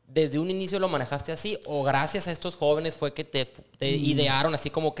 ¿desde un inicio lo manejaste así o gracias a estos jóvenes fue que te idearon así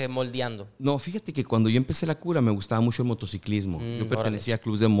como que moldeando? No, fíjate que cuando yo empecé la Cura me gustaba mucho el motociclismo. Yo pertenecía a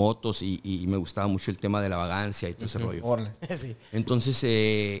clubes de motos y me gustaba mucho el tema de la vagancia y todo ese rollo. Sí. Entonces,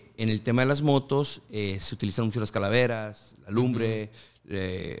 en el tema de las motos se utilizan mucho las calaveras, la lumbre,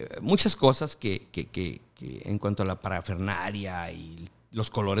 muchas cosas que en cuanto a la parafernaria y los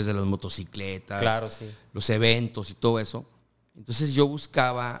colores de las motocicletas, claro, sí, los eventos y todo eso. Entonces yo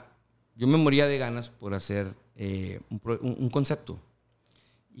me moría de ganas por hacer un concepto.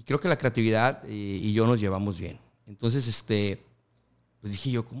 Y creo que la creatividad y yo nos llevamos bien. Entonces, pues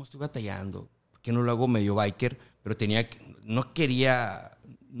dije yo, ¿cómo estoy batallando? ¿Por qué no lo hago medio biker? Pero no quería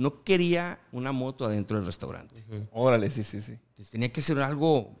una moto adentro del restaurante. Órale, sí. Entonces tenía que ser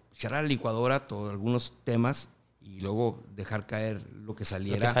algo, echar a la licuadora algunos temas y luego dejar caer lo que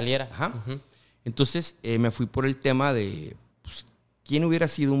saliera. Ajá. Entonces me fui por el tema de... ¿Quién hubiera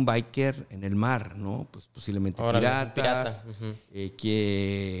sido un biker en el mar, no? Pues posiblemente piratas,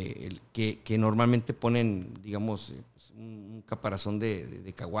 que normalmente ponen, digamos, un caparazón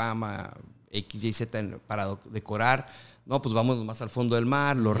de caguama, X, Y, Z para decorar. No, pues vamos más al fondo del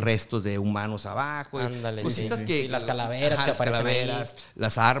mar, los restos de humanos abajo. Ándale, cositas que... las calaveras que aparecen ahí.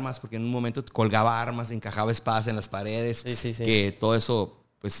 Las armas, porque en un momento colgaba armas, encajaba espadas en las paredes. Sí. Que todo eso,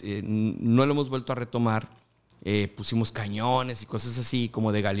 pues, no lo hemos vuelto a retomar. Pusimos cañones y cosas así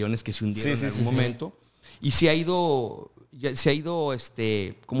como de galeones que se hundieron en algún momento. Y se ha ido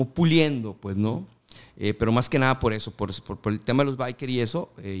como puliendo, pues, ¿no? Pero más que nada por eso, por el tema de los bikers y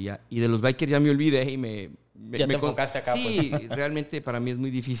eso. Y de los bikers ya me olvidé y me enfocaste acá. Sí, pues. Realmente para mí es muy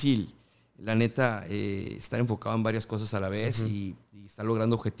difícil, la neta, estar enfocado en varias cosas a la vez y estar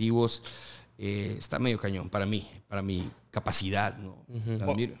logrando objetivos. Está medio cañón para mi capacidad, ¿no?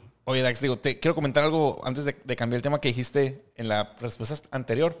 Oye, Dax, te quiero comentar algo antes de cambiar el tema que dijiste en la respuesta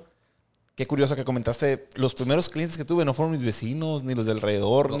anterior. Qué curioso que comentaste, los primeros clientes que tuve no fueron mis vecinos, ni los de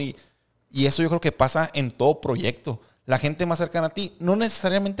alrededor, y eso yo creo que pasa en todo proyecto. La gente más cercana a ti, no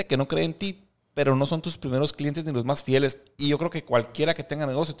necesariamente que no cree en ti, pero no son tus primeros clientes ni los más fieles. Y yo creo que cualquiera que tenga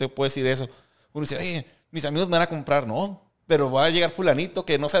negocio te puede decir eso. Uno dice, oye, mis amigos me van a comprar, no, pero va a llegar fulanito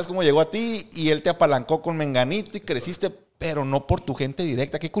que no sabes cómo llegó a ti y él te apalancó con menganito y creciste, pero no por tu gente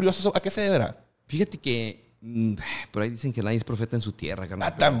directa. Qué curioso eso. ¿A qué se deberá? Fíjate que por ahí dicen que nadie es profeta en su tierra,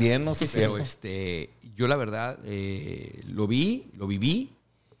 carnal. También, no sé. Pero yo la verdad lo viví,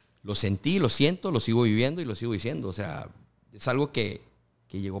 lo sentí, lo siento, lo sigo viviendo y lo sigo diciendo. O sea, es algo que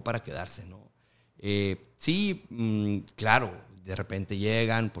llegó para quedarse, ¿no? Sí, claro, de repente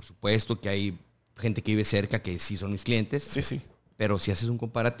llegan, por supuesto que hay gente que vive cerca que sí son mis clientes. Sí. Pero si haces un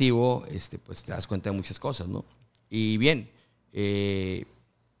comparativo, pues te das cuenta de muchas cosas, ¿no? Y bien,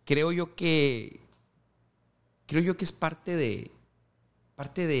 creo yo que es parte del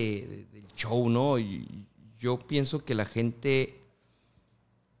show, ¿no? Y yo pienso que la gente,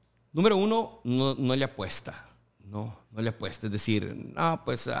 número uno, no le apuesta, ¿no? No le apuesta. Es decir, no,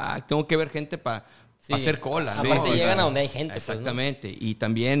 pues tengo que ver gente para hacer cola, ¿no? Aparte llegan a donde hay gente. Exactamente. Pues, ¿no? Y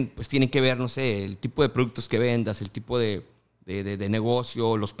también, pues tienen que ver, no sé, el tipo de productos que vendas, el tipo de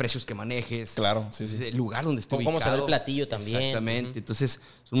negocio, los precios que manejes. Claro, sí. El lugar donde esté ubicado. Cómo se ve el platillo también. Exactamente. Entonces,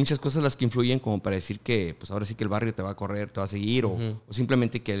 son muchas cosas las que influyen como para decir que, pues ahora sí que el barrio te va a correr, te va a seguir, o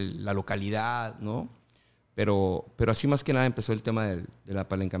simplemente que la localidad, ¿no? Pero así más que nada empezó el tema del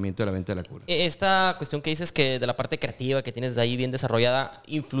apalancamiento de la venta de la cura. Esta cuestión que dices que de la parte creativa que tienes de ahí bien desarrollada,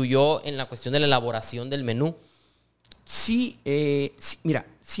 ¿influyó en la cuestión de la elaboración del menú? Sí, mira,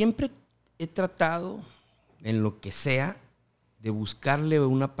 siempre he tratado, en lo que sea, de buscarle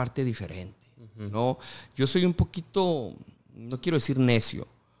una parte diferente, ¿no? Yo soy un poquito, no quiero decir necio,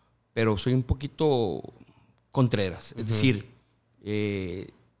 pero soy un poquito contreras. Es decir,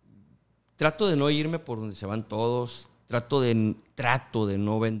 trato de no irme por donde se van todos, trato de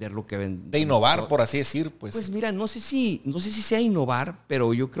no vender lo que venden. De innovar, por así decir, pues. Pues mira, no sé si sea innovar,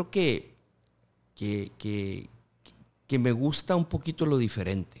 pero yo creo que me gusta un poquito lo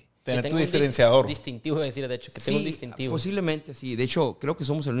diferente. Tener tu diferenciador. Distintivo, decir, de hecho, que tengo un distintivo. Posiblemente, sí. De hecho, creo que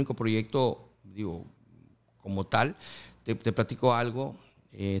somos el único proyecto, como tal. Te platico algo.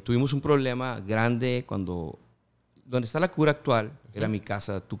 Tuvimos un problema grande donde está la Cura actual, era mi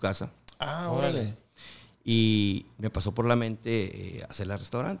casa, tu casa. Ah, órale. Y me pasó por la mente hacer el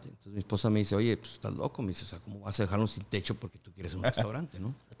restaurante. Entonces mi esposa me dice, oye, pues estás loco. Me dice, o sea, ¿cómo vas a dejarnos sin techo porque tú quieres un restaurante,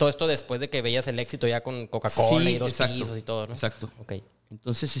 no? Todo esto después de que veías el éxito ya con Coca-Cola y 2 exacto, pisos y todo, ¿no? Exacto. Okay.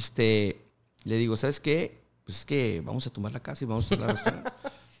 Entonces, le digo, ¿sabes qué? Pues es que vamos a tomar la casa y vamos a hacer el restaurante.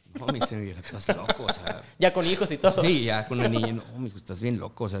 No, me dice, mira, estás loco, o sea. Ya con hijos y todo. Sí, ya con una niña. No, mijo, estás bien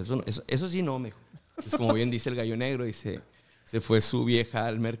loco. O sea, eso sí no, mijo. Es como bien dice el gallo negro, dice, se fue su vieja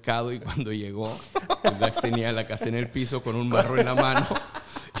al mercado y cuando llegó, el Dax tenía la casa en el piso con un marro en la mano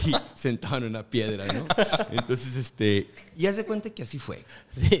y sentado en una piedra, ¿no? Entonces, y haz de cuenta que así fue.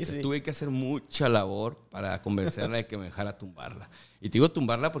 Sí. Tuve que hacer mucha labor para convencerla de que me dejara tumbarla. Y te digo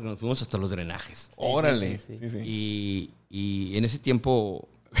tumbarla porque nos fuimos hasta los drenajes. Órale. Sí. Y en ese tiempo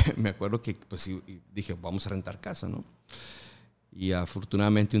me acuerdo que pues dije, vamos a rentar casa, ¿no? Y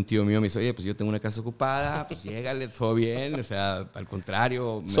afortunadamente un tío mío me dice, oye, pues yo tengo una casa ocupada, pues llégale, todo bien. O sea, al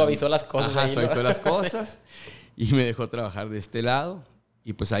contrario. Suavizó las cosas. Ajá, ahí, suavizó ¿no? las cosas. Y me dejó trabajar de este lado.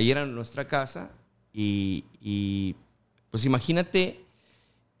 Y pues ahí era nuestra casa. Y pues imagínate,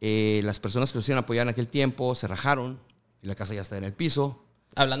 las personas que nos iban a apoyar en aquel tiempo se rajaron. Y la casa ya está en el piso.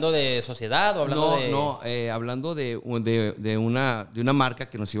 ¿Hablando de sociedad o hablando de...? No, hablando de una marca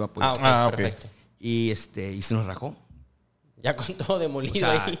que nos iba a apoyar. Perfecto. Y se nos rajó. Ya con todo demolido, o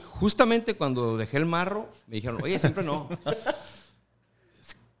sea, ahí. Justamente cuando dejé el marro, me dijeron, oye, siempre no.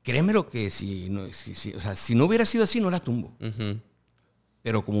 Créemelo que si no hubiera sido así, no la tumbo.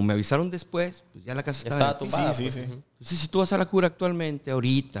 Pero como me avisaron después, pues ya la casa estaba tumbada. Sí. Entonces, si tú vas a la Cura actualmente,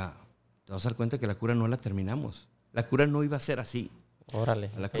 ahorita, te vas a dar cuenta que la Cura no la terminamos. La Cura no iba a ser así.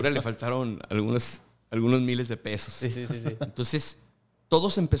 Órale. A la Cura le faltaron algunos miles de pesos. Sí. Entonces, todo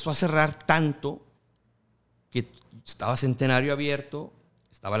se empezó a cerrar tanto que estaba Centenario abierto,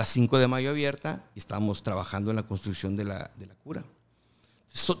 estaba la 5 de Mayo abierta y estábamos trabajando en la construcción de la Cura.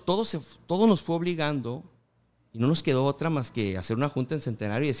 Todo nos fue obligando y no nos quedó otra más que hacer una junta en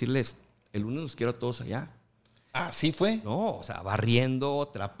Centenario y decirles, el lunes los quiero a todos allá. Ah, ¿sí fue? No, o sea, barriendo,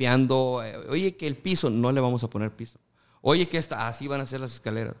 trapeando. Oye, que el piso, no le vamos a poner piso. Oye, que así van a ser las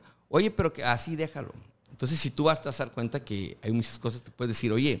escaleras. Oye, pero que así déjalo. Entonces, si tú vas a dar cuenta que hay muchas cosas, te puedes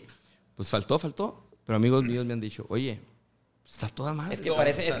decir, oye, pues faltó. Pero amigos míos me han dicho, oye, pues está toda madre. Es que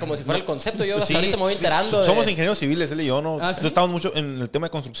parece, es como si fuera el concepto. Yo Pues hasta ahorita me voy enterando. Somos ingenieros civiles, él y yo, ¿no? ¿Sí? Entonces estamos mucho en el tema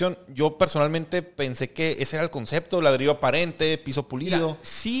de construcción. Yo personalmente pensé que ese era el concepto, ladrillo aparente, piso pulido. Mira,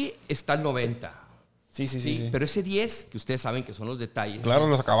 sí está el 90. Sí. Pero ese 10, que ustedes saben que son los detalles. Claro,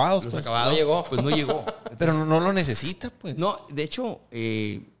 los acabados. Los pues. acabados. No llegó. Pues no llegó. Pero no lo necesita, pues. No, de hecho,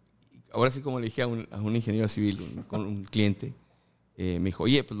 ahora sí como le dije a un ingeniero civil, con un cliente, me dijo,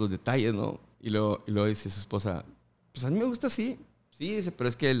 oye, pues los detalles, ¿no? Y luego dice su esposa, pues a mí me gusta así. Sí, dice, pero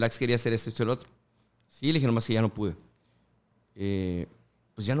es que el Dax quería hacer esto y el otro. Sí, le dije, nomás que ya no pude.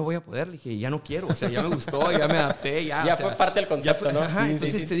 Pues ya no voy a poder, le dije, ya no quiero. O sea, ya me gustó, ya me adapté. Ya fue parte del concepto, ¿no? Ajá,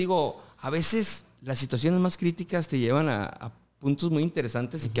 entonces te digo, a veces las situaciones más críticas te llevan a puntos muy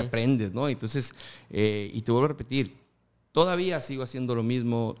interesantes y que aprendes, ¿no? Entonces, y te vuelvo a repetir, todavía sigo haciendo lo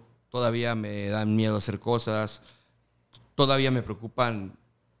mismo, todavía me dan miedo hacer cosas, todavía me preocupan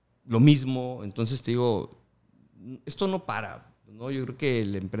lo mismo, entonces te digo, esto no para, ¿no? Yo creo que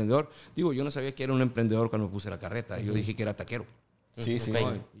el emprendedor, digo, yo no sabía que era un emprendedor cuando me puse la carreta, yo dije que era taquero. Sí, sí, ¿no? sí.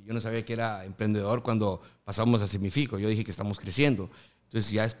 Yo no sabía que era emprendedor cuando pasamos a Semifico, yo dije que estamos creciendo.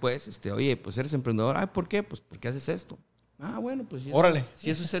 Entonces ya después, oye, pues eres emprendedor. Ah, ¿por qué? Pues porque haces esto. Ah, bueno, pues órale. Si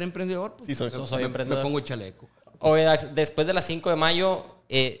eso es ser emprendedor, pues sí, soy emprendedor. Me pongo el chaleco. Oye, Dax, después de las 5 de mayo,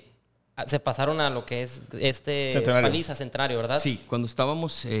 se pasaron a lo que es Centenario. Paliza Centenario, ¿verdad? Sí, cuando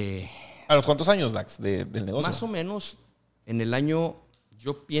estábamos... ¿A los cuántos años, Dax, del negocio? Más o menos en el año,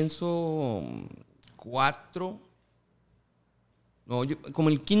 yo pienso 4... No, como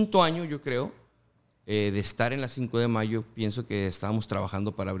el 5º año, yo creo, de estar en la 5 de mayo, pienso que estábamos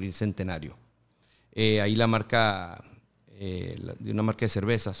trabajando para abrir Centenario. Ahí la marca, de una marca de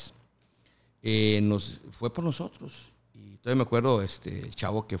cervezas, fue por nosotros. Y todavía me acuerdo, el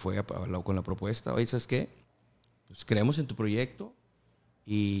chavo que fue con la propuesta, oye, ¿sabes qué? Pues creemos en tu proyecto.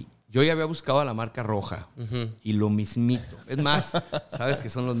 Y yo ya había buscado a la marca roja. Y lo mismito. Es más, sabes que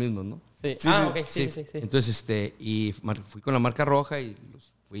son los mismos, ¿no? Sí. Sí, ah, sí, ok. Sí, sí, sí. Entonces, y fui con la marca roja y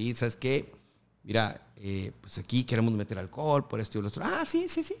fui, ¿sabes qué? Mira, pues aquí queremos meter alcohol por esto y lo otro. Ah, sí,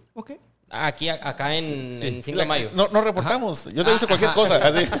 ok. Acá en 5 de mayo. No reportamos. Yo te aviso cualquier cosa.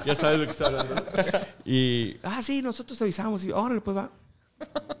 Así. Ya sabes lo que está hablando. Y, sí, nosotros te avisamos. Y, órale, pues va.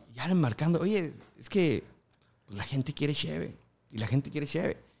 Y ya marcando. Oye, es que pues, la gente quiere cheve. Y la gente quiere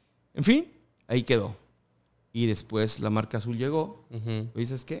cheve. En fin, ahí quedó. Y después la marca azul llegó. Oye,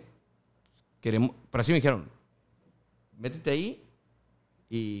 ¿sabes qué? Queremos, pero así me dijeron, métete ahí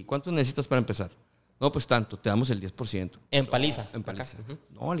y ¿cuánto necesitas para empezar? No, pues tanto, te damos el 10%. En Paliza. En Paliza.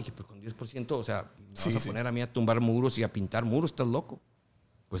 No, le dije, pero con 10%, o sea, me vas a poner a mí a tumbar muros y a pintar muros, estás loco.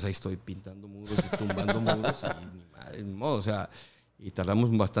 Pues ahí estoy pintando muros y tumbando muros y ni modo, o sea, y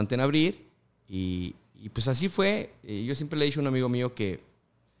tardamos bastante en abrir y pues así fue. Yo siempre le he dicho a un amigo mío que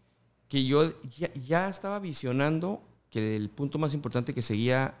yo ya estaba visionando que el punto más importante que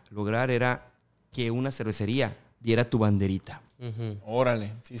seguía lograr era que una cervecería viera tu banderita.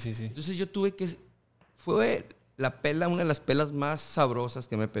 Órale, sí. Entonces yo tuve que... Fue una de las pelas más sabrosas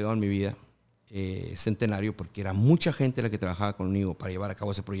que me he pegado en mi vida, Centenario, porque era mucha gente la que trabajaba conmigo para llevar a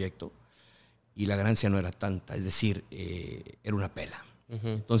cabo ese proyecto y la ganancia no era tanta, es decir, era una pela.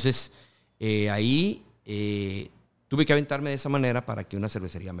 Entonces, ahí tuve que aventarme de esa manera para que una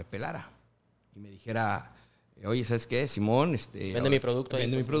cervecería me pelara y me dijera... Oye, ¿sabes qué, Simón? Vende mi producto.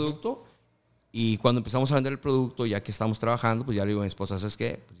 Vende mi producto. Y cuando empezamos a vender el producto, ya que estamos trabajando, pues ya le digo a mi esposa, ¿sabes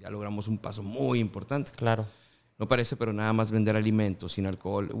qué? Pues ya logramos un paso muy importante. Claro. No parece, pero nada más vender alimentos sin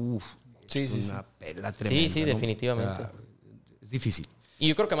alcohol, es una pela tremenda. Sí, ¿no? definitivamente. O sea, es difícil. Y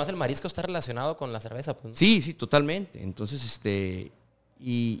yo creo que más el marisco está relacionado con la cerveza. Pues, ¿no? Sí, totalmente. Entonces,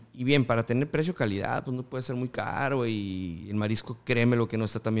 y bien, para tener precio-calidad, pues no puede ser muy caro y el marisco, créeme, lo que no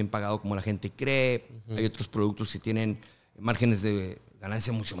está tan bien pagado como la gente cree. Hay otros productos que tienen márgenes de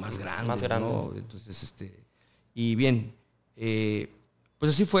ganancia mucho más grandes. Más grandes. ¿no? Entonces, y bien,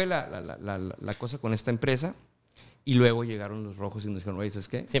 pues así fue la cosa con esta empresa. Y luego llegaron los rojos y nos dijeron, oye, ¿sabes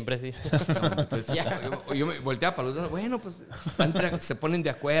qué? Siempre sí. Entonces, yo me volteaba para los dos, bueno, pues se ponen de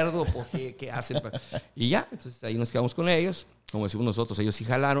acuerdo, ¿o qué hacen? Y ya, entonces ahí nos quedamos con ellos. Como decimos nosotros, ellos sí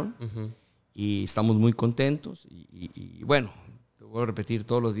jalaron. Y estamos muy contentos. Y bueno, te vuelvo a repetir,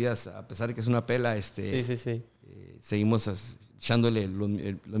 todos los días, a pesar de que es una pela, seguimos echándole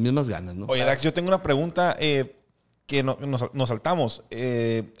las mismas ganas, ¿no? Oye, Dax, yo tengo una pregunta que nos saltamos.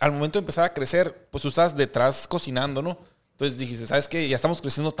 Al momento de empezar a crecer, pues tú estás detrás cocinando, ¿no? Entonces dijiste, ¿sabes qué? Ya estamos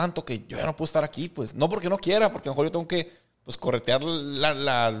creciendo tanto que yo ya no puedo estar aquí, pues. No porque no quiera, porque a lo mejor yo tengo que pues, corretear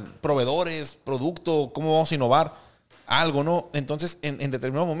proveedores, producto, cómo vamos a innovar, algo, ¿no? Entonces, en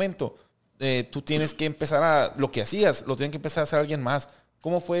determinado momento, tú tienes que empezar lo que hacías, lo tiene que empezar a hacer alguien más.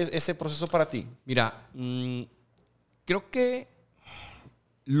 ¿Cómo fue ese proceso para ti? Mira, creo que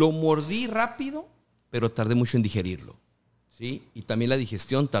lo mordí rápido, pero tardé mucho en digerirlo, ¿sí? Y también la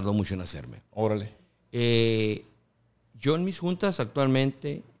digestión tardó mucho en hacerme. Órale. Yo en mis juntas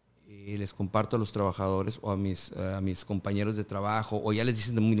actualmente les comparto a los trabajadores o a mis compañeros de trabajo, o ya les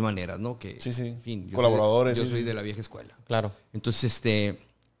dicen de mil maneras, ¿no? Que, sí. En fin, colaboradores. Yo soy de la vieja escuela. Claro. Entonces,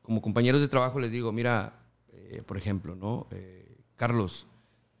 como compañeros de trabajo les digo, mira, por ejemplo, ¿no? Carlos,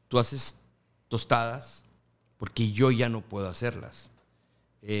 tú haces tostadas porque yo ya no puedo hacerlas.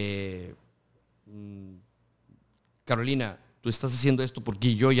 Carolina, tú estás haciendo esto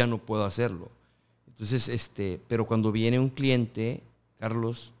porque yo ya no puedo hacerlo. Entonces, pero cuando viene un cliente,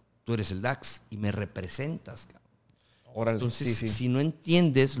 Carlos, tú eres el Dax y me representas. Órale, Entonces, sí. si no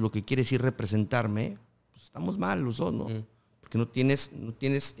entiendes lo que quiere decir representarme, pues estamos mal los dos, ¿no? Porque no tienes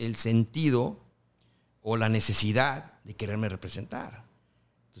el sentido o la necesidad de quererme representar.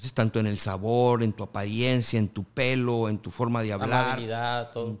 Entonces, tanto en el sabor, en tu apariencia, en tu pelo, en tu forma de hablar.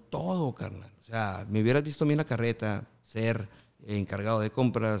 Amabilidad, todo. En todo, carnal. O sea, me hubieras visto a mí en la carreta, ser encargado de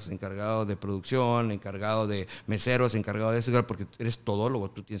compras, encargado de producción, encargado de meseros, encargado de eso, porque eres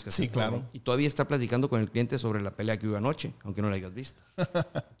todólogo, tú tienes que hacer todo. Claro. Y todavía está platicando con el cliente sobre la pelea que hubo anoche, aunque no la hayas visto.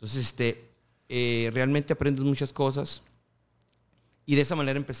 Entonces, realmente aprendes muchas cosas. Y de esa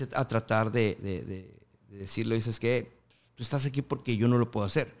manera empecé a tratar de decirle, dices que tú estás aquí porque yo no lo puedo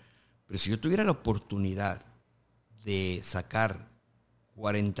hacer. Pero si yo tuviera la oportunidad de sacar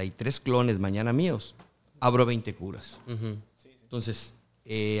 43 clones mañana míos, abro 20 curas. Entonces,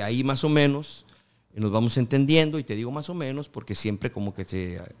 ahí más o menos nos vamos entendiendo, y te digo más o menos porque siempre como que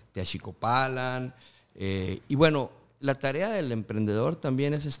te achicopalan. Y bueno, la tarea del emprendedor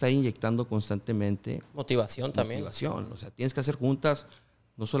también es estar inyectando constantemente motivación también. Motivación, o sea, tienes que hacer juntas,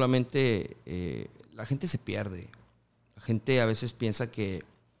 no solamente, la gente se pierde. La gente a veces piensa que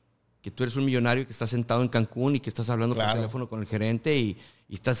tú eres un millonario que estás sentado en Cancún y que estás hablando por teléfono con el gerente y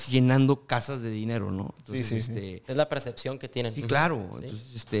estás llenando casas de dinero, ¿no? Entonces, sí. Es la percepción que tienen. Sí, claro. Sí.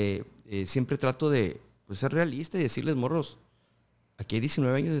 Entonces, siempre trato de ser realista y decirles, morros, aquí hay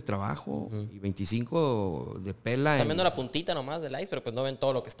 19 años de trabajo y 25 de pela. Están viendo la puntita nomás del iceberg, pero no ven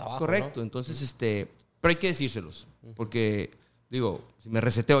todo lo que está abajo. Correcto. ¿No? Entonces, pero hay que decírselos. Porque, digo, si me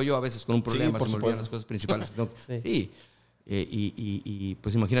reseteo yo a veces con un problema, se me olvidan las cosas principales. Sí. Y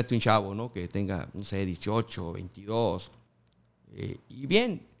pues imagínate un chavo, ¿no? Que tenga, no sé, 18, 22. Y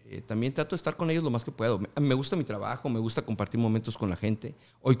bien, también trato de estar con ellos lo más que puedo. Me gusta mi trabajo, me gusta compartir momentos con la gente.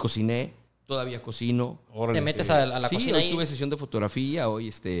 Hoy cociné, todavía cocino. ¿Te metes a la cocina hoy ahí? Tuve sesión de fotografía,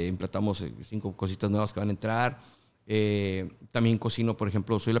 hoy emplatamos 5 cositas nuevas que van a entrar. También cocino, por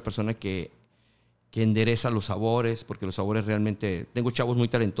ejemplo, soy la persona que endereza los sabores, porque los sabores realmente... Tengo chavos muy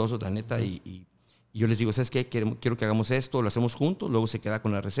talentosos, la neta, y yo les digo, ¿sabes qué? Quiero que hagamos esto, lo hacemos juntos, luego se queda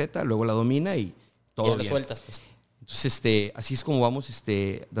con la receta, luego la domina y todo ya bien. lo sueltas, pues. Entonces, así es como vamos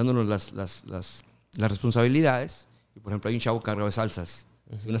dándonos las responsabilidades. Y, por ejemplo, hay un chavo cargado de salsas.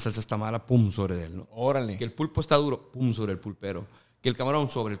 Si una salsa está mala, pum, sobre él, ¿no? Órale. Que el pulpo está duro, pum, sobre el pulpero. Que el camarón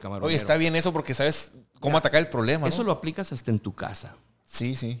sobre el camarón. Oye, está bien eso porque sabes cómo atacar el problema, ¿no? Eso lo aplicas hasta en tu casa.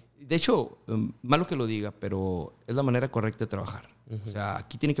 Sí. De hecho, malo que lo diga, pero es la manera correcta de trabajar. O sea,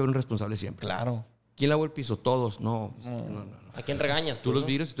 aquí tiene que haber un responsable siempre. Claro. ¿Quién lavó el piso? Todos. No. ¿A quién regañas? Tú los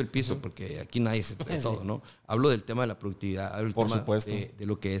vidrios y tú el piso, porque aquí nadie se trae todo, ¿no? Hablo del tema de la productividad, hablo del Por tema supuesto. de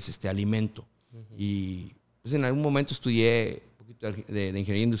lo que es alimento. Y pues en algún momento estudié un poquito de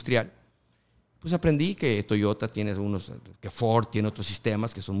ingeniería industrial. Pues aprendí que Toyota tiene algunos, que Ford tiene otros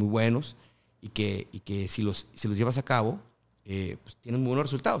sistemas que son muy buenos y que si los llevas a cabo, pues tienen muy buenos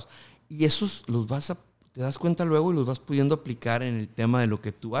resultados. Y esos te das cuenta luego y los vas pudiendo aplicar en el tema de lo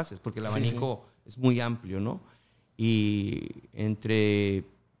que tú haces, porque el abanico es muy amplio, ¿no? Y entre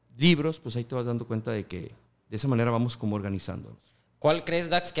libros, pues ahí te vas dando cuenta de que de esa manera vamos como organizándonos. ¿Cuál crees,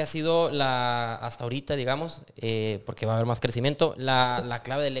 Dax, que ha sido hasta ahorita, digamos, porque va a haber más crecimiento, la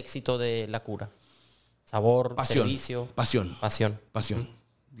clave del éxito de la cura? Sabor, pasión, servicio. Pasión. Uh-huh.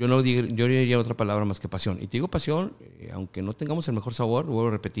 Yo no diría otra palabra más que pasión. Y te digo pasión, aunque no tengamos el mejor sabor, vuelvo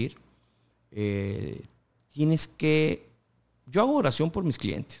a repetir, yo hago oración por mis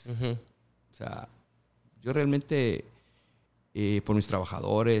clientes. Uh-huh. O sea, yo realmente, por mis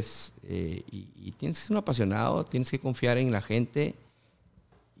trabajadores, y tienes que ser un apasionado, tienes que confiar en la gente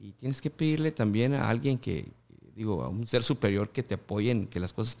y tienes que pedirle también a alguien a un ser superior que te apoye en que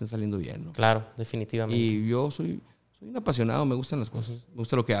las cosas estén saliendo bien, ¿no? Claro, definitivamente. Y yo soy un apasionado, me gustan las cosas, me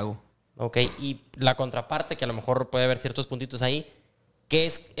gusta lo que hago. Ok, y la contraparte, que a lo mejor puede haber ciertos puntitos ahí, ¿qué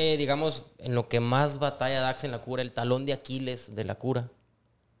es, digamos, en lo que más batalla Dax en la cura, el talón de Aquiles de la cura?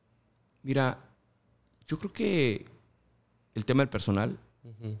 Mira, yo creo que el tema del personal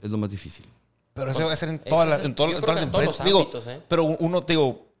es lo más difícil. Pero eso va a ser en todas las empresas. Ámbitos, pero uno,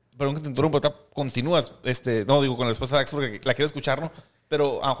 perdón que te interrumpa, continúas, con la respuesta de Dax porque la quiero escuchar, ¿no?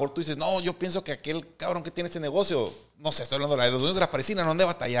 Pero a lo mejor tú dices, no, yo pienso que aquel cabrón que tiene ese negocio, no sé, estoy hablando de los dueños de la parisina, no han de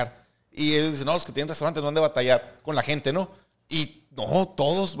batallar. Y él dice, no, los que tienen restaurantes no han de batallar con la gente, ¿no? Y no,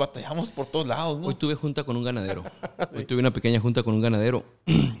 todos batallamos por todos lados, ¿no? Hoy tuve junta con un ganadero. Hoy tuve una pequeña junta con un ganadero.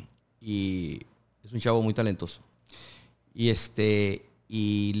 Y es un chavo muy talentoso.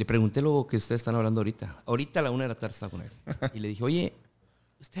 Y le pregunté lo que ustedes están hablando ahorita. Ahorita a la 1 de la tarde estaba con él. Y le dije, oye,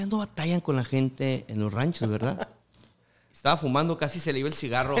 ustedes no batallan con la gente en los ranchos, ¿verdad? Estaba fumando, casi se le iba el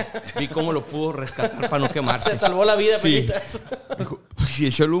cigarro. Vi cómo lo pudo rescatar para no quemarse. Se salvó la vida, sí. Pelitas. Dijo, y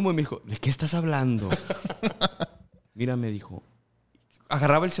echó el humo y me dijo, ¿de qué estás hablando? Mira, me dijo,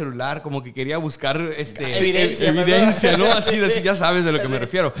 agarraba el celular como que quería buscar evidencia, ¿no? Así, ya sabes de lo que me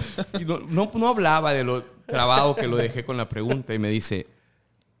refiero. Y no hablaba de lo trabado que lo dejé con la pregunta y me dice,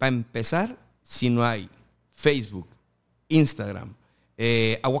 para empezar, si no hay Facebook, Instagram,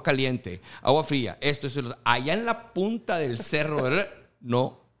 agua caliente, agua fría, esto, allá en la punta del cerro, ¿verdad?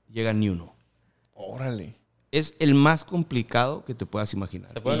 No llega ni uno. Órale. Es el más complicado que te puedas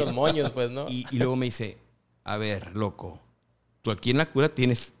imaginar. Te ponen los moños, pues, ¿no? Y luego me dice, a ver, loco, tú aquí en la Cura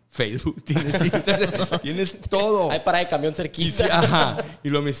tienes Facebook, tienes Internet, tienes todo. Hay parada de camión cerquita. Ajá. Y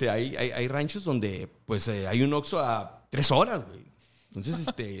luego me dice, hay ranchos donde pues hay un Oxxo a 3 horas, güey.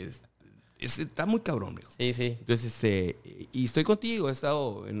 Entonces, está muy cabrón, güey. Sí, sí. Entonces, y estoy contigo, he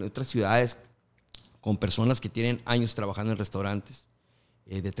estado en otras ciudades con personas que tienen años trabajando en restaurantes.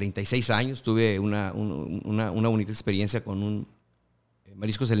 De 36 años tuve una bonita experiencia con un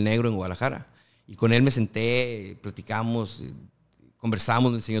Mariscos del Negro en Guadalajara. Y con él me senté, platicamos,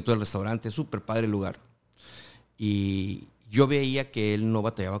 conversamos, me enseñó todo el restaurante. Súper padre el lugar. Y yo veía que él no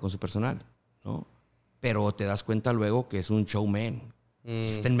batallaba con su personal, ¿no? Pero te das cuenta luego que es un showman.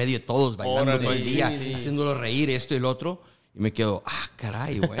 Está en medio de todos, bailando todo el día, haciéndolo reír, esto y el otro. Y me quedo,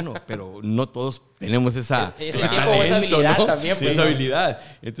 caray, bueno, pero no todos tenemos esa habilidad, ¿no? También. Sí, esa habilidad.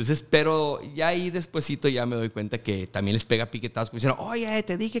 Entonces, pero ya ahí despuesito ya me doy cuenta que también les pega piquetazos. Como dicen, oye,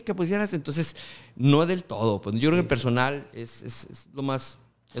 te dije que pusieras. Entonces, no del todo. Pues yo creo que el personal es lo más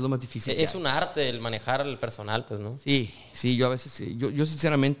difícil. Es un arte el manejar el personal, pues, ¿no? Sí, yo a veces, yo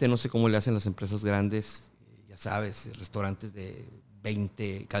sinceramente no sé cómo le hacen las empresas grandes, ya sabes, restaurantes de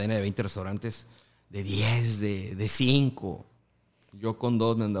 20, cadena de 20 restaurantes, de 10, de 5. Yo con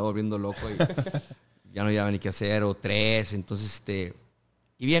 2 me andaba volviendo loco y ya no había ni qué hacer, o 3. Entonces,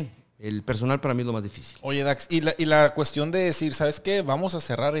 y bien, el personal para mí es lo más difícil. Oye, Dax, y la cuestión de decir, ¿sabes qué? Vamos a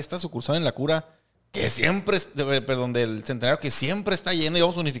cerrar esta sucursal en La Cura, que siempre, del Centenario, que siempre está llena, y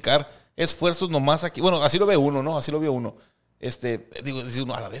vamos a unificar esfuerzos nomás aquí. Bueno, así lo ve uno, ¿no? Así lo vio uno.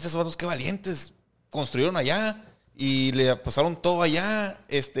 Digo, a la vez esos vatos, qué valientes, construyeron allá y le pasaron todo allá.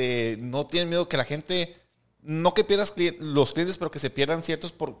 No tienen miedo que la gente, no que pierdas los clientes, pero que se pierdan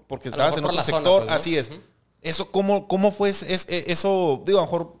ciertos porque estabas en otro sector. Zona, pues, ¿no? Así es. Eso, ¿cómo fue eso? Digo, a lo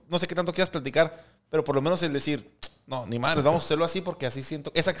mejor no sé qué tanto quieras platicar, pero por lo menos el decir, no, ni madre, vamos a hacerlo así porque así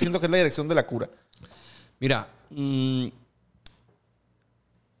siento que es la dirección de La Cura. Mira,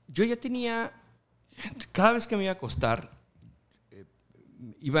 yo ya tenía, cada vez que me iba a acostar,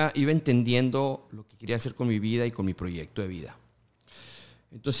 iba entendiendo lo que quería hacer con mi vida y con mi proyecto de vida.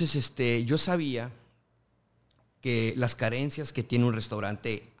 Entonces, yo sabía que las carencias que tiene un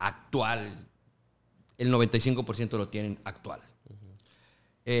restaurante actual, el 95% lo tienen actual.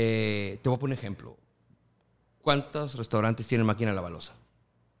 Te voy a poner un ejemplo. ¿Cuántos restaurantes tienen máquina lavalosa?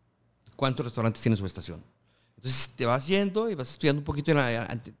 ¿Cuántos restaurantes tienen subestación? Entonces te vas yendo y vas estudiando un poquito y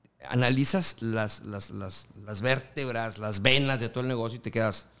analizas las vértebras, las venas de todo el negocio y te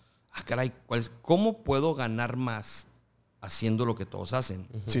quedas, caray, ¿cómo puedo ganar más haciendo lo que todos hacen?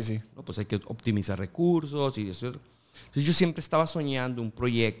 Sí. No, pues hay que optimizar recursos y eso. Entonces yo siempre estaba soñando un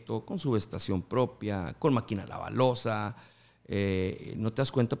proyecto con subestación propia, con máquina lavalosa. No te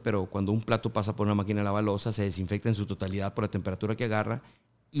das cuenta, pero cuando un plato pasa por una máquina lavalosa se desinfecta en su totalidad por la temperatura que agarra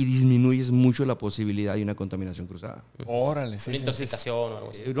y disminuyes mucho la posibilidad de una contaminación cruzada. Órale, sí. Una intoxicación o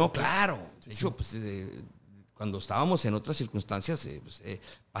algo así. No, claro. De hecho, pues, cuando estábamos en otras circunstancias,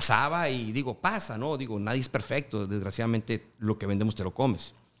 pasaba y pasa, ¿no? Nadie es perfecto. Desgraciadamente, lo que vendemos te lo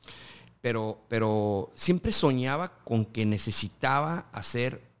comes. Pero siempre soñaba con que necesitaba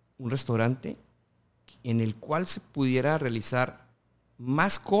hacer un restaurante en el cual se pudiera realizar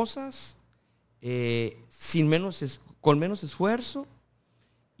más cosas con menos esfuerzo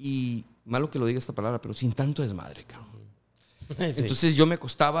y, malo que lo diga esta palabra, pero sin tanto desmadre, cabrón. Sí. Entonces yo me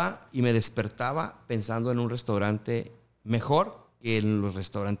acostaba y me despertaba pensando en un restaurante mejor que en los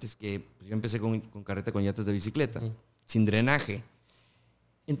restaurantes que yo empecé con carreta con llantas de bicicleta, sin drenaje.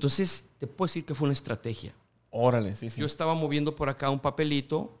 Entonces te puedo decir que fue una estrategia. Órale, sí. Yo estaba moviendo por acá un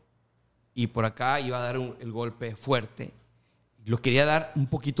papelito y por acá iba a dar el golpe fuerte. Lo quería dar un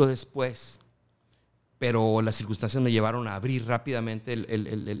poquito después, pero las circunstancias me llevaron a abrir rápidamente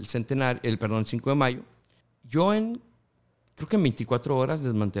el 5 de mayo. Creo que en 24 horas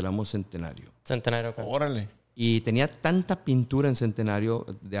desmantelamos Centenario. Centenario, okay. Órale. Y tenía tanta pintura en Centenario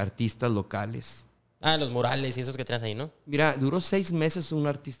de artistas locales. Los murales y esos que tienes ahí, ¿no? Mira, duró 6 meses un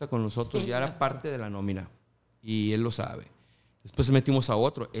artista con nosotros, ya era parte de la nómina. Y él lo sabe. Después metimos a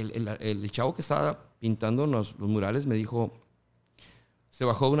otro. El chavo que estaba pintando los murales me dijo, se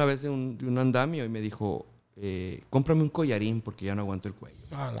bajó una vez de un andamio y me dijo, cómprame un collarín porque ya no aguanto el cuello.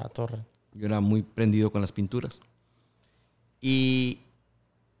 La torre. Yo era muy prendido con las pinturas. Y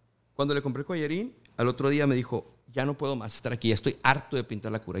cuando le compré el collarín, al otro día me dijo, ya no puedo más estar aquí, ya estoy harto de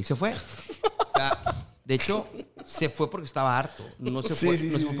pintar la cura. Y se fue. O sea, de hecho, se fue porque estaba harto. No se fue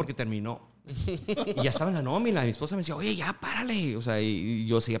porque terminó. Y ya estaba en la nómina. Mi esposa me decía, oye, ya párale. O sea, y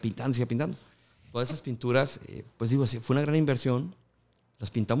yo seguía pintando. Todas esas pinturas, pues digo, fue una gran inversión. Las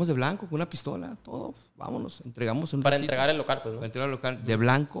pintamos de blanco con una pistola, todo. Vámonos, entregamos un Para ratito. entregar el local, pues, ¿no? Para entregar el local de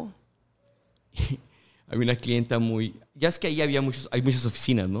blanco. Había una clienta ya es que ahí hay muchas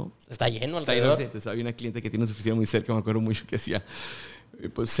oficinas, ¿no? Está lleno alrededor. Entonces había una clienta que tiene su oficina muy cerca, me acuerdo mucho que hacía.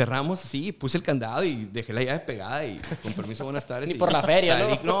 Pues cerramos así, puse el candado y dejé la llave pegada y con permiso, buenas tardes. Ni por la feria,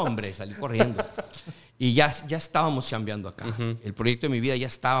 salí, ¿no? No, hombre, salí corriendo. Y ya estábamos chambeando acá. El proyecto de mi vida ya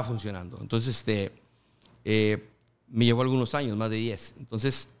estaba funcionando. Entonces, me llevó algunos años, más de 10.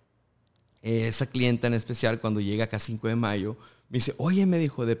 Entonces, esa clienta en especial, cuando llega acá 5 de mayo, me dice, oye, me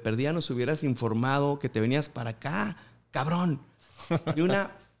dijo, de perdida nos hubieras informado que te venías para acá, cabrón. Y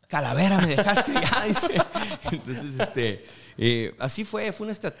una calavera me dejaste ya, dice. Entonces, así fue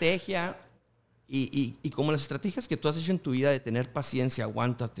una estrategia. Y como las estrategias que tú has hecho en tu vida de tener paciencia,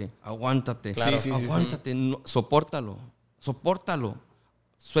 aguántate. Claro. Aguántate, no, sopórtalo.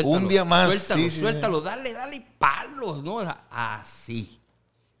 Suéltalo, un día más. Suéltalo, dale palos, ¿no? Así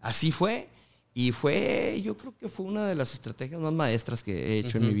fue. Y yo creo que fue una de las estrategias más maestras que he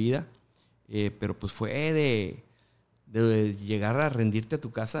hecho en mi vida. Pero pues fue de llegar a rendirte a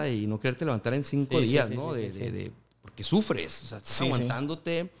tu casa y no quererte levantar en 5 días, ¿no? Porque sufres, o sea, estás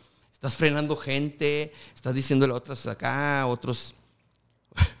aguantándote, estás frenando gente, estás diciéndole a otras acá, otros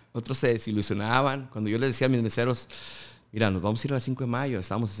se desilusionaban. Cuando yo les decía a mis meseros, mira, nos vamos a ir a las 5 de mayo,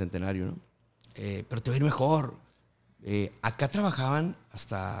 estábamos en Centenario, ¿no? Pero te va a ir mejor. Acá trabajaban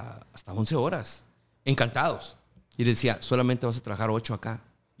hasta 11 horas, encantados. Y decía, solamente vas a trabajar 8 acá.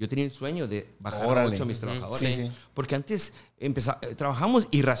 Yo tenía el sueño de bajar a 8 a mis trabajadores. Porque antes trabajamos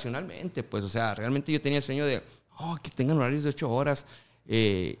irracionalmente, pues, o sea, realmente yo tenía el sueño de que tengan horarios de 8 horas.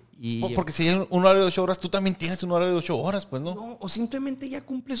 Porque si hay un horario de 8 horas, tú también tienes un horario de 8 horas, pues, ¿no? No, o simplemente ya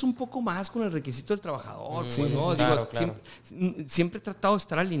cumples un poco más con el requisito del trabajador. Claro. Siempre he tratado de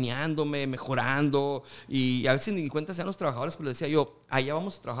estar alineándome, mejorando, y a veces ni cuenta sean los trabajadores, pero les decía yo, allá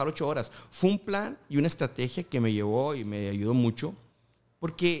vamos a trabajar 8 horas. Fue un plan y una estrategia que me llevó y me ayudó mucho,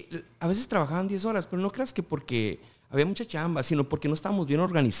 porque a veces trabajaban 10 horas, pero no creas que porque había mucha chamba, sino porque no estábamos bien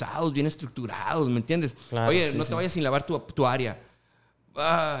organizados, bien estructurados, ¿me entiendes? Claro, oye, no te vayas sin lavar tu área.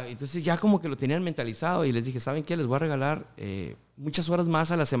 Entonces ya como que lo tenían mentalizado y les dije, ¿saben qué? Les voy a regalar muchas horas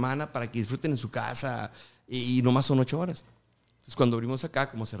más a la semana para que disfruten en su casa y nomás son 8 horas. Entonces cuando abrimos acá,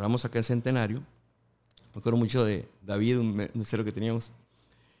 como cerramos acá en Centenario, me acuerdo mucho de David, un mesero que teníamos,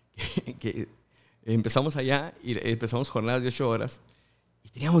 que empezamos allá y empezamos jornadas de 8 horas y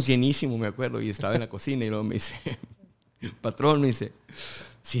teníamos llenísimo, me acuerdo, y estaba en la cocina y luego me dice, patrón, me dice,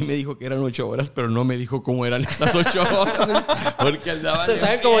 sí me dijo que eran 8 horas, pero no me dijo cómo eran esas 8 horas. Porque andaban... Se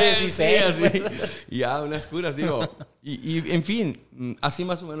saben como 16. Así, y ya, unas curas, digo. Y en fin, así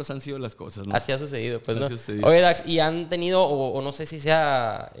más o menos han sido las cosas, ¿no? Así ha sucedido, pues, ¿no? Así ha sucedido. Oye, Dax, ¿y han tenido, o no sé si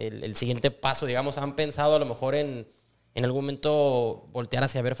sea el siguiente paso, digamos, han pensado a lo mejor en algún momento voltear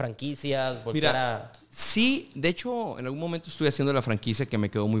hacia ver franquicias, Sí, de hecho, en algún momento estuve haciendo la franquicia que me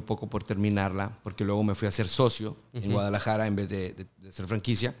quedó muy poco por terminarla, porque luego me fui a ser socio en Guadalajara en vez de ser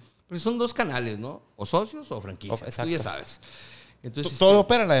franquicia. Pero son 2 canales, ¿no? O socios o franquicias. Tú ya sabes. Entonces, ¿Todo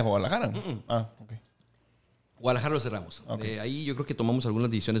opera en la de Guadalajara? Ok. Guadalajara lo cerramos. Okay. Ahí yo creo que tomamos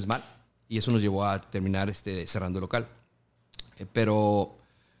algunas decisiones mal y eso nos llevó a terminar cerrando el local. Pero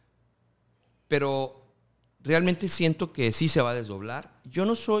realmente siento que sí se va a desdoblar. Yo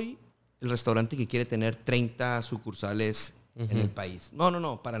no soy el restaurante que quiere tener 30 sucursales en el país.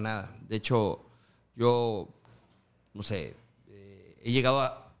 No, para nada. De hecho, yo, no sé,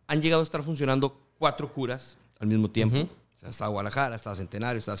 han llegado a estar funcionando 4 curas al mismo tiempo. O sea, estaba Guadalajara, estaba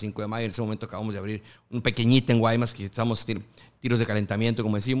Centenario, estaba 5 de mayo. En ese momento acabamos de abrir un pequeñito en Guaymas, que estamos tiros de calentamiento,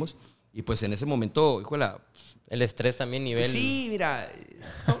 como decimos. Y pues en ese momento, híjole, el estrés también nivel... Sí, mira,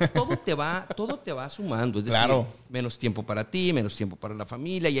 todo te va sumando. Es decir, claro, menos tiempo para ti, menos tiempo para la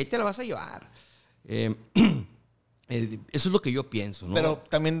familia, y ahí te la vas a llevar. Eso es lo que yo pienso, ¿no? Pero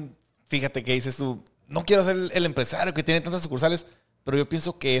también, fíjate que dices tú, no quiero ser el empresario que tiene tantas sucursales, pero yo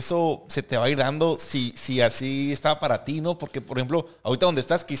pienso que eso se te va a ir dando si así estaba para ti, ¿no? Porque, por ejemplo, ahorita donde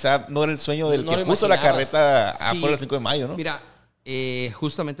estás, quizá no era el sueño del que puso la carreta afuera del 5 de mayo, ¿no? Mira,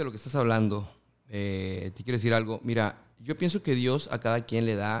 justamente lo que estás hablando, te quiero decir algo. Mira, yo pienso que Dios a cada quien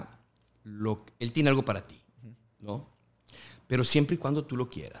le da Él tiene algo para ti, ¿no? Pero siempre y cuando tú lo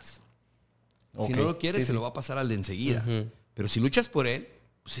quieras. Okay. Si no lo quieres, se lo va a pasar al de enseguida. Pero si luchas por Él,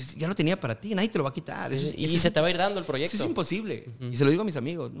 pues ya lo tenía para ti, nadie te lo va a quitar. Y se te va a ir dando el proyecto. Eso es imposible. Y se lo digo a mis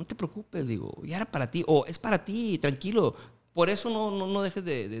amigos, no te preocupes, digo, ya era para ti, o es para ti, tranquilo. Por eso no dejes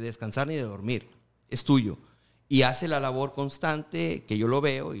de descansar ni de dormir. Es tuyo. Y hace la labor constante, que yo lo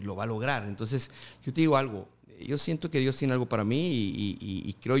veo y lo va a lograr. Entonces, yo te digo algo. Yo siento que Dios tiene algo para mí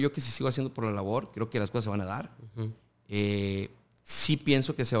y creo yo que si sigo haciendo por la labor, creo que las cosas se van a dar. Sí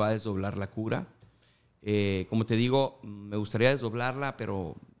pienso que se va a desdoblar la cura. Como te digo, me gustaría desdoblarla,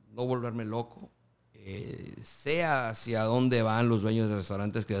 pero no volverme loco. Sé hacia dónde van los dueños de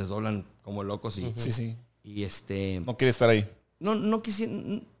restaurantes que desdoblan como locos. Sí. Y no quiere estar ahí. No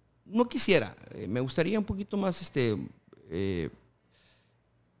quisiera. Me gustaría un poquito más,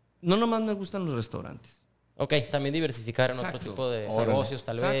 no nomás me gustan los restaurantes. Ok, también diversificar en otro tipo de negocios,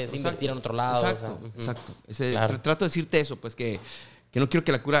 tal vez, invertir en otro lado. Exacto. Trato de decirte eso, pues que no quiero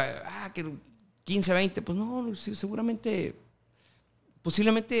que la cura, que 15, 20, pues no, seguramente,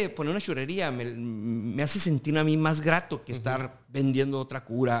 posiblemente poner una churrería me hace sentir a mí más grato que estar vendiendo otra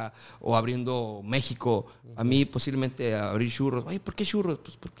cura o abriendo México. A mí posiblemente abrir churros. Oye, ¿por qué churros?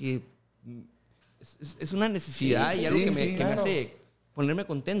 Pues porque es una necesidad y algo que me hace ponerme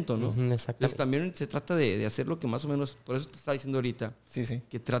contento, ¿no? Entonces también se trata de hacer lo que más o menos, por eso te estaba diciendo ahorita,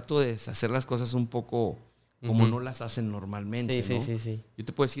 que trato de hacer las cosas un poco como no las hacen normalmente, ¿no? Sí. Yo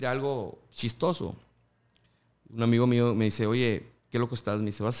te puedo decir algo chistoso. Un amigo mío me dice, oye, qué loco estás. Me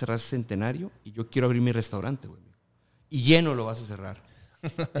dice, vas a cerrar ese centenario y yo quiero abrir mi restaurante, güey. Y lleno lo vas a cerrar.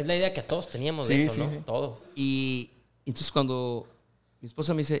 Es la idea que todos teníamos de eso, ¿no? Todos. Y entonces cuando mi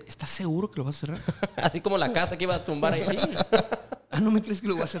esposa me dice, ¿estás seguro que lo vas a cerrar? Así como la casa que iba a tumbar ahí. ¿No me crees que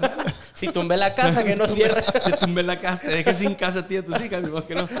lo voy a cerrar? Si tumbé la casa, que no cierra. Te tumbé la casa, te dejé sin casa a ti y a tus hijas, mi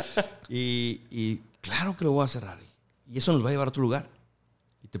que no. Y claro que lo voy a cerrar. Y eso nos va a llevar a otro lugar.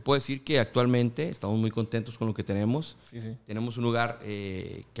 Y te puedo decir que actualmente estamos muy contentos con lo que tenemos. Tenemos un lugar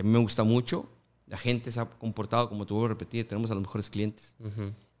que a mí me gusta mucho. La gente se ha comportado, como te vuelvo a repetir, tenemos a los mejores clientes.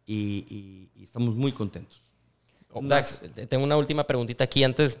 Y estamos muy contentos. Dax, tengo una última preguntita aquí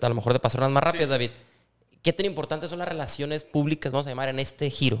antes, a lo mejor de pasar unas más rápidas, David. ¿Qué tan importantes son las relaciones públicas, vamos a llamar, en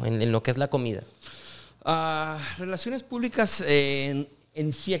este giro, en lo que es la comida? Relaciones públicas, en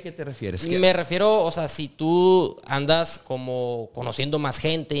sí, ¿a qué te refieres? Me refiero, o sea, si tú andas como conociendo más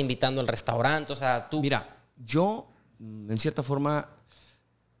gente, invitando al restaurante, o sea, tú... Mira, yo, en cierta forma,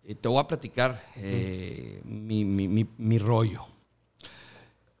 te voy a platicar mi rollo.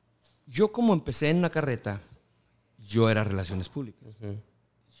 Yo, como empecé en una carreta, yo era relaciones públicas.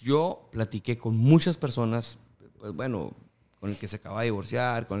 Yo platiqué con muchas personas, pues bueno, con el que se acaba de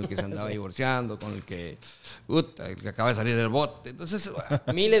divorciar, con el que se andaba divorciando, con el que acaba de salir del bote. Entonces,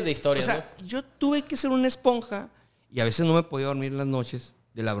 miles de historias, o sea, ¿no? Yo tuve que ser una esponja y a veces no me podía dormir en las noches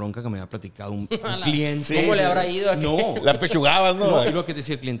de la bronca que me había platicado un cliente. ¿Cómo le habrá ido? No. La pechugabas, ¿no? Y lo que te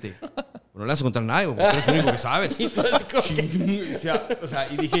decía el cliente, no le vas a contar nada, porque eres el único que sabes. Y tú así como o sea,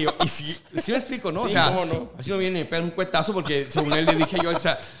 y dije yo, y sí me explico, ¿no? Sí, o sea, ¿cómo no? así me viene y me pega un cuetazo porque según él le dije yo, o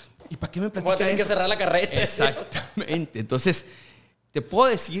sea, ¿y para qué me platicas? Voy a tener que cerrar la carreta. Exactamente. Entonces, te puedo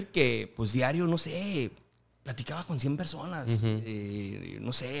decir que, pues, diario, no sé, platicaba con 100 personas.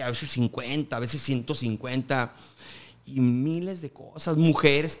 No sé, a veces 50, a veces 150. Y miles de cosas.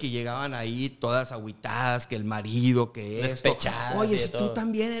 Mujeres que llegaban ahí todas agüitadas, que el marido, que despechadas. Oye, si tú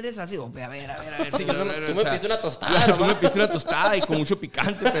también eres así. A ver. Sí, tú me pediste una tostada, ¿no? Tú me pediste una tostada y con mucho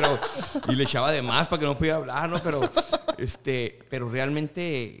picante, pero... Y le echaba de más para que no pudiera hablar, ¿no? Pero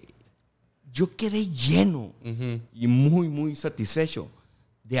realmente... Yo quedé lleno y muy, muy satisfecho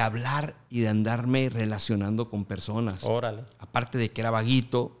de hablar y de andarme relacionando con personas. Órale. Aparte de que era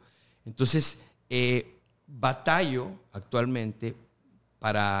vaguito. Entonces, batallo actualmente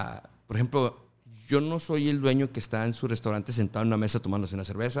para... Por ejemplo, yo no soy el dueño que está en su restaurante sentado en una mesa tomándose una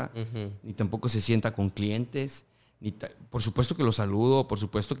cerveza, ni tampoco se sienta con clientes. Por supuesto que los saludo, por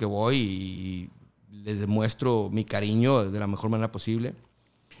supuesto que voy y les demuestro mi cariño de la mejor manera posible.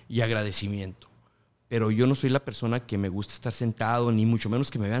 Y agradecimiento. Pero yo no soy la persona que me gusta estar sentado, ni mucho menos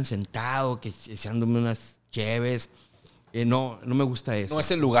que me vean sentado, que echándome unas cheves. No me gusta eso. No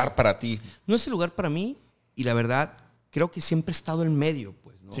es el lugar para ti. No es el lugar para mí. Y la verdad, creo que siempre he estado en medio.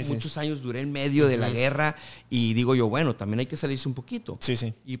 Pues, ¿no? Muchos años duré en medio de la guerra. Y digo yo, bueno, también hay que salirse un poquito.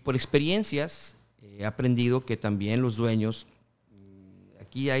 Y por experiencias he aprendido que también los dueños...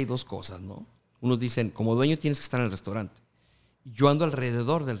 Aquí hay dos cosas, ¿no? Unos dicen, como dueño tienes que estar en el restaurante. Yo ando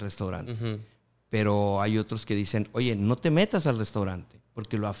alrededor del restaurante, pero hay otros que dicen, oye, no te metas al restaurante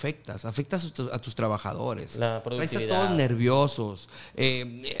porque lo afectas a tus trabajadadores. La productividad. Están todos nerviosos,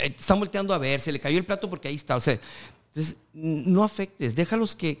 están volteando a ver, se le cayó el plato porque ahí está. O sea, entonces, no afectes, deja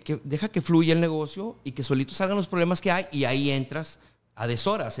que fluya el negocio y que solitos salgan los problemas que hay y ahí entras a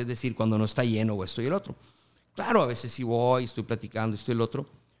deshoras, es decir, cuando no está lleno o esto y el otro. Claro, a veces sí voy, estoy platicando, esto y el otro,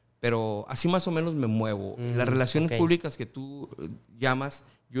 pero así más o menos me muevo. Las relaciones públicas que tú llamas,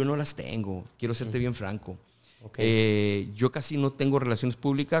 yo no las tengo, quiero serte bien franco. Yo casi no tengo relaciones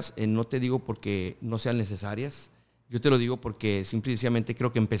públicas, no te digo porque no sean necesarias, yo te lo digo porque simple y sencillamente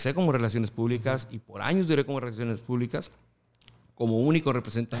creo que empecé como relaciones públicas y por años duré como relaciones públicas, como único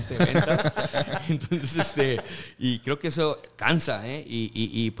representante de ventas. Entonces, y creo que eso cansa,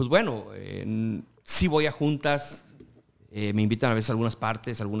 y pues bueno, sí voy a juntas, me invitan a veces a algunas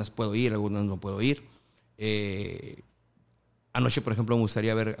partes, algunas puedo ir, algunas no puedo ir. Anoche, por ejemplo, me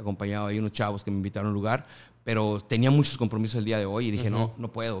gustaría haber acompañado a unos chavos que me invitaron a un lugar, pero tenía muchos compromisos el día de hoy y dije,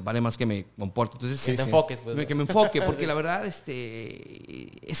 no puedo, vale más que me comporte. Entonces, que te enfoques. Pues, que me enfoque, porque la verdad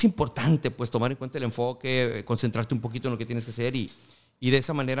es importante pues tomar en cuenta el enfoque, concentrarte un poquito en lo que tienes que hacer y de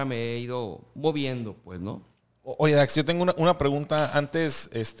esa manera me he ido moviendo, pues, ¿no? Oye, Dax, yo tengo una pregunta antes,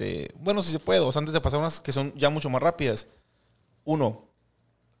 bueno, si se puede, o sea, antes de pasar unas que son ya mucho más rápidas. Uno,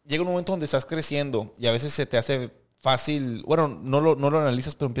 llega un momento donde estás creciendo y a veces se te hace fácil, bueno, no lo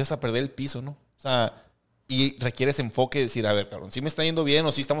analizas, pero empiezas a perder el piso, ¿no? O sea, y requieres enfoque, decir, a ver, cabrón, sí me está yendo bien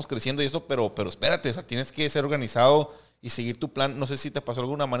o sí estamos creciendo y esto, pero espérate, o sea, tienes que ser organizado y seguir tu plan. No sé si te pasó de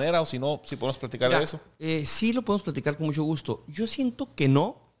alguna manera o si no, si podemos platicar de eso. Sí, lo podemos platicar con mucho gusto. Yo siento que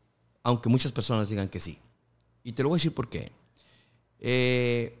no, aunque muchas personas digan que sí. Y te lo voy a decir por qué.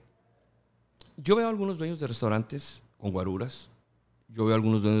 Yo veo a algunos dueños de restaurantes con guaruras. Yo veo a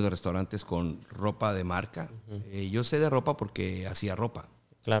algunos dueños de restaurantes con ropa de marca. Yo sé de ropa porque hacía ropa.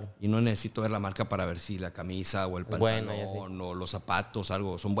 Claro. Y no necesito ver la marca para ver si la camisa o el pantalón o los zapatos,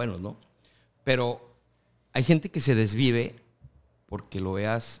 algo, son buenos, ¿no? Pero hay gente que se desvive porque lo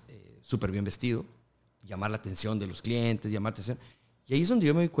veas súper bien vestido, llamar la atención de los clientes, llamar la atención. Y ahí es donde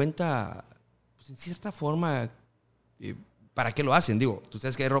yo me doy cuenta, pues, en cierta forma, ¿para qué lo hacen? Digo, tú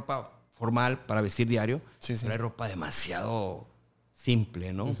sabes que hay ropa formal para vestir diario, pero hay ropa demasiado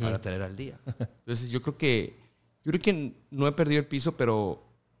simple, ¿no? Para tener al día. Entonces yo creo que no he perdido el piso, pero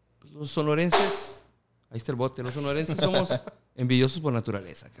pues, los sonorenses, ahí está el bote, los sonorenses somos envidiosos por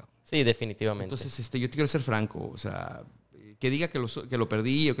naturaleza, cabrón. Sí, definitivamente. Entonces, yo te quiero ser franco, o sea, que diga que lo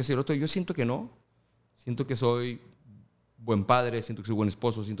perdí o qué sé yo, yo siento que no. Siento que soy buen padre, siento que soy buen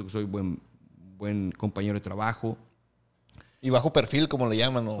esposo, siento que soy buen compañero de trabajo. Y bajo perfil, como le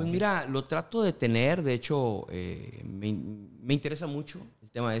llaman, ¿no? Pues mira, lo trato de tener, de hecho, me interesa mucho el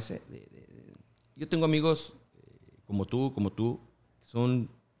tema ese. Yo tengo amigos como tú, que son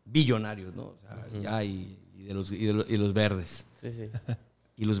billonarios, ¿no? O sea, ya y de los verdes. Sí.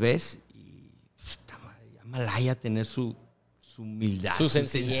 Y los ves y ya malaya tener su humildad. Su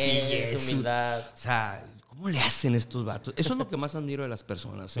sencillez, su humildad. O sea, ¿cómo le hacen estos vatos? Eso es lo que más admiro de las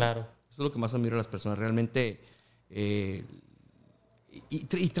personas. Claro. Eso es lo que más admiro de las personas. Realmente,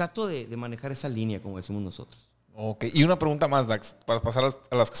 y trato de manejar esa línea, como decimos nosotros. Ok, y una pregunta más, Dax, para pasar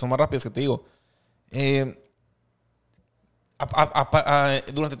a las que son más rápidas que te digo.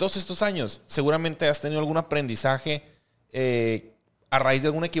 Durante todos estos años, seguramente has tenido algún aprendizaje a raíz de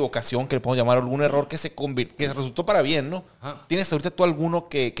alguna equivocación, que le podemos llamar, algún error que que resultó para bien, ¿no? Ajá. ¿Tienes ahorita tú alguno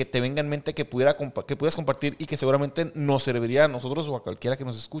que te venga en mente que pudieras compartir y que seguramente nos serviría a nosotros o a cualquiera que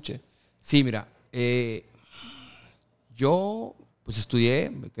nos escuche? Sí, mira, yo pues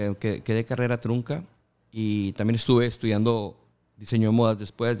estudié, quedé carrera trunca y también estuve estudiando diseño de modas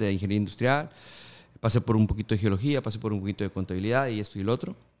después de ingeniería industrial. Pasé por un poquito de geología, pasé por un poquito de contabilidad y esto y el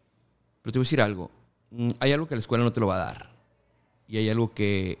otro. Pero te voy a decir algo. Hay algo que la escuela no te lo va a dar. Y hay algo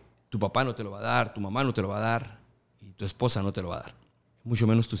que tu papá no te lo va a dar, tu mamá no te lo va a dar y tu esposa no te lo va a dar. Mucho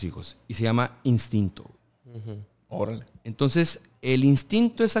menos tus hijos. Y se llama instinto. Órale. Entonces, el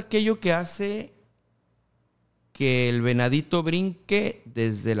instinto es aquello que hace que el venadito brinque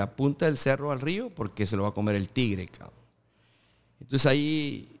desde la punta del cerro al río porque se lo va a comer el tigre, cabrón. Entonces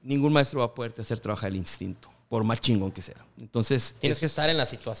ahí ningún maestro va a poderte hacer trabajar el instinto, por más chingón que sea. Entonces tienes que estar en las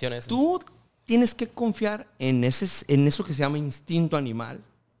situaciones. Tú tienes que confiar en eso que se llama instinto animal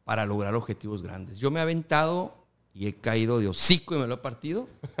para lograr objetivos grandes. Yo me he aventado y he caído de hocico y me lo he partido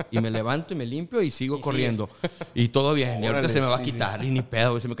y me levanto y me limpio y sigo corriendo. Y todo bien. Y ahorita se me va a quitar y ni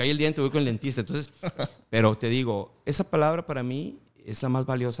pedo. Se me cae el diente, voy con el dentista. Entonces, pero te digo, esa palabra para mí es la más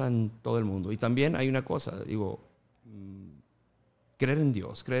valiosa en todo el mundo. Y también hay una cosa, digo, creer en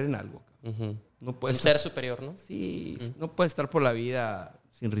Dios, creer en algo. No puedes ser superior, ¿no? Sí, no puedes estar por la vida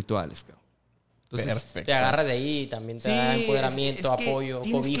sin rituales, cabrón. Entonces, perfecto. Te agarras de ahí y también te da empoderamiento, apoyo,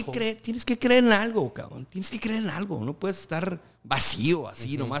 cobijo. Tienes que creer en algo, cabrón. Tienes que creer en algo. No puedes estar vacío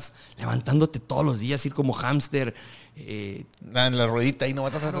así, nomás levantándote todos los días, ir como hámster. En la ruedita y no.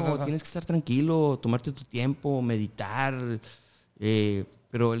 Claro, tienes que estar tranquilo, tomarte tu tiempo, meditar.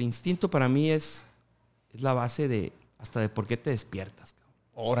 Pero el instinto para mí es la base hasta de por qué te despiertas.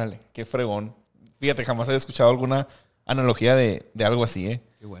 Órale, qué fregón. Fíjate, jamás había escuchado alguna analogía de algo así, ¿eh?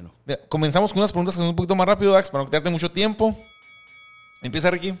 Qué bueno. Mira, comenzamos con unas preguntas que son un poquito más rápido, Dax, para no quitarte mucho tiempo. Empieza,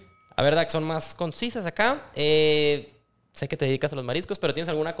 Ricky. A ver, Dax, son más concisas acá. Sé que te dedicas a los mariscos, pero ¿tienes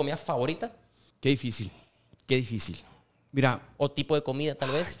alguna comida favorita? Qué difícil. Mira. ¿O tipo de comida,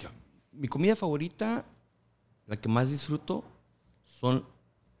 tal vez? Mi comida favorita, la que más disfruto, son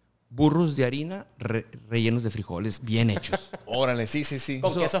burros de harina rellenos de frijoles bien hechos. Órale, sí.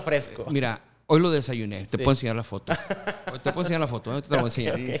 Con queso fresco. Mira, hoy lo desayuné. Te puedo enseñar la foto. Hoy te puedo enseñar la foto. Hoy te la voy a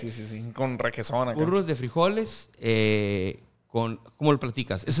enseñar. Sí. Con requesón acá. Burros de frijoles ¿cómo lo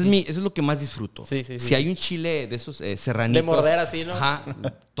platicas? Eso es lo que más disfruto. Sí. Si hay un chile de esos serranitos. De morder así, ¿no? Ajá,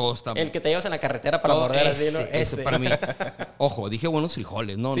 todo está El que te llevas en la carretera para morder así, ¿no? Eso para mí. Ojo, dije buenos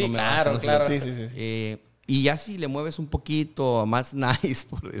frijoles, ¿no? Sí, no claro. Sí. Y ya si le mueves un poquito más nice,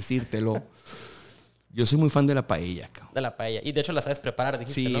 por decírtelo. Yo soy muy fan de la paella, cabrón. De la paella. Y de hecho la sabes preparar,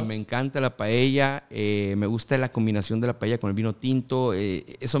 dijiste, sí, ¿no? Me encanta la paella. Me gusta la combinación de la paella con el vino tinto.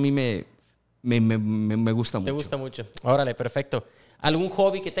 Eso a mí me gusta mucho. Te gusta mucho. Órale, perfecto. ¿Algún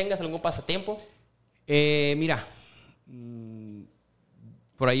hobby que tengas? ¿Algún pasatiempo? Mira,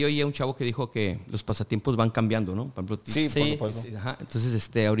 por ahí oí a un chavo que dijo que los pasatiempos van cambiando, ¿no? Por ejemplo, sí, por supuesto. Ajá.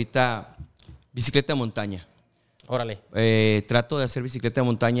 Entonces, ahorita, bicicleta de montaña. Órale. Trato de hacer bicicleta de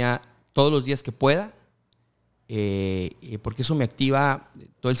montaña todos los días que pueda. Porque eso me activa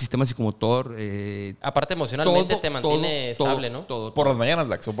todo el sistema psicomotor. Aparte emocionalmente te mantiene estable, ¿no? Todo. ¿Por las mañanas,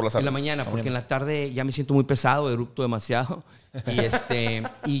 Dax, o por las tardes? En la mañana, porque en la tarde ya me siento muy pesado, erupto demasiado.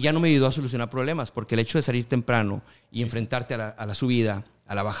 Y ya no me ayudó a solucionar problemas, porque el hecho de salir temprano y enfrentarte a la subida,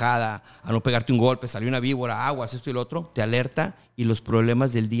 a la bajada, a no pegarte un golpe, salir una víbora, aguas, esto y lo otro, te alerta y los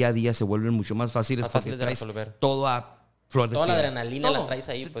problemas del día a día se vuelven mucho más fáciles. Más fáciles de resolver. Todo a flor de Toda la piel. adrenalina la traes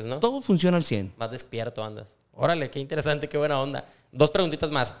ahí, pues, ¿no? Todo funciona al 100. Más despierto andas. Órale, qué interesante, qué buena onda. 2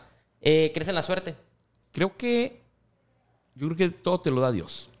 preguntitas más. ¿Crees en la suerte? Yo creo que todo te lo da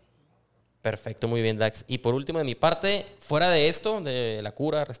Dios. Perfecto, muy bien, Dax. Y por último, de mi parte, fuera de esto, de la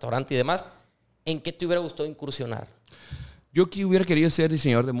cura, restaurante y demás, ¿en qué te hubiera gustado incursionar? Yo que hubiera querido ser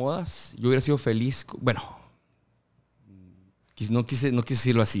diseñador de modas. Yo hubiera sido feliz. Bueno, no quise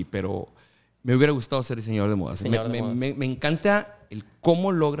decirlo así, pero me hubiera gustado ser diseñador de modas. Me encanta el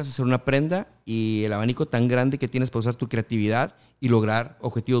cómo logras hacer una prenda y el abanico tan grande que tienes para usar tu creatividad y lograr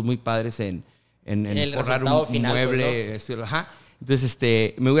objetivos muy padres en forrar un final, mueble. Pues, ¿no? Ajá. Entonces,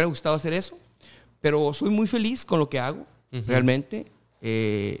 me hubiera gustado hacer eso, pero soy muy feliz con lo que hago, realmente.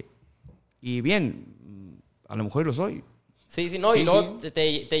 Y bien, a lo mejor lo soy. Sí, no, y luego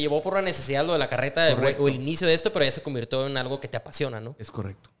te llevó por la necesidad lo de la carreta o el inicio de esto, pero ya se convirtió en algo que te apasiona, ¿no? Es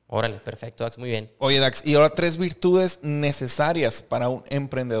correcto. Órale, perfecto, Dax, muy bien. Oye, Dax, y ahora 3 virtudes necesarias para un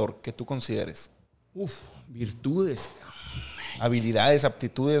emprendedor que tú consideres. Virtudes. Habilidades,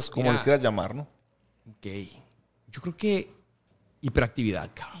 aptitudes, como les quieras llamar, ¿no? Ok. Yo creo que hiperactividad,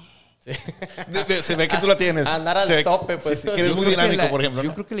 cabrón. Sí. Se ve que tú la tienes. Andar al tope, pues. Sí, que eres muy dinámico, por ejemplo, ¿no?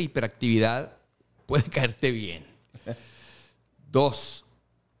 Yo creo que la hiperactividad puede caerte bien. 2,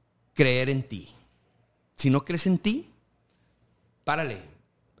 creer en ti. Si no crees en ti, párale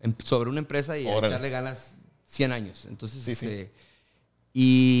sobre una empresa y echarle ganas 100 años. Entonces,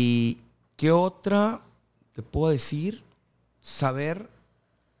 ¿y qué otra te puedo decir? Saber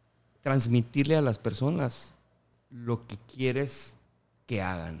transmitirle a las personas lo que quieres que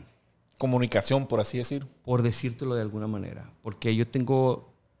hagan. Comunicación, por así decir. Por decírtelo de alguna manera. Porque yo tengo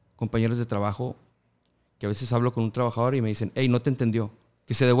compañeros de trabajo que a veces hablo con un trabajador y me dicen, hey, no te entendió.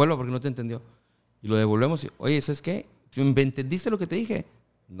 Que se devuelva porque no te entendió. Y lo devolvemos y, oye, ¿sabes qué? ¿Me entendiste lo que te dije?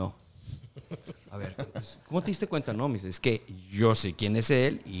 No. A ver, ¿cómo te diste cuenta? No, me dice, es que yo sé quién es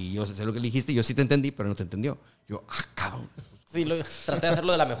él y yo sé lo que le dijiste y yo sí te entendí, pero no te entendió. Yo, cabrón. Sí, traté de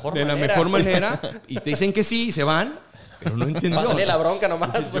hacerlo de la mejor manera. De la mejor manera. Y te dicen que sí y se van, pero no entendió. Pásale la bronca nomás.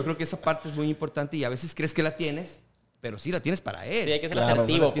 Entonces, pues. yo creo que esa parte es muy importante y a veces crees que la tienes, pero sí la tienes para él. Sí, hay que ser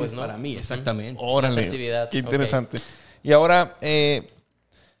asertivo, no pues, ¿no? Para mí, exactamente. Órale, qué interesante. Y ahora,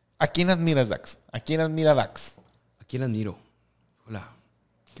 ¿a quién admiras, Dax? ¿A quién admira Dax? ¿A quién admiro? Hola,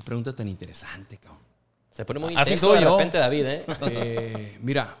 qué pregunta tan interesante, cabrón. Se pone muy Así intenso soy de yo. repente, David,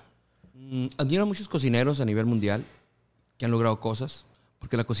 Mira, admiro a muchos cocineros a nivel mundial que han logrado cosas,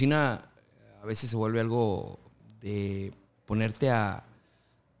 porque la cocina a veces se vuelve algo de ponerte a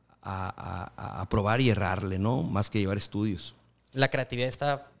probar y errarle, ¿no? Más que llevar estudios. La creatividad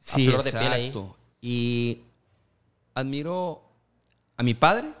está a flor de piel ahí. Y admiro a mi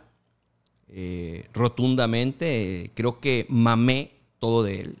padre rotundamente. Creo que mamé todo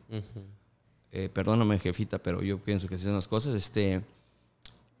de él. perdóname, jefita, pero yo pienso que así son las cosas.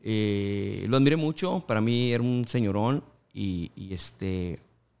 Lo admiré mucho. Para mí era un señorón. Y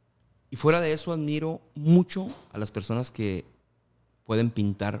fuera de eso, admiro mucho a las personas que pueden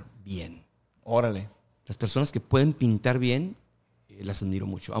pintar bien. Órale. Las personas que pueden pintar bien, las admiro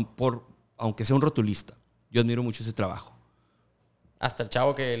mucho. Aunque sea un rotulista, yo admiro mucho ese trabajo. Hasta el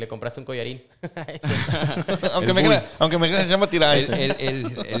chavo que le compraste un collarín. aunque me creas, se llama tirar.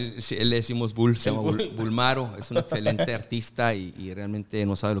 Él le decimos Bull, se llama Bulmaro. Es un excelente artista y realmente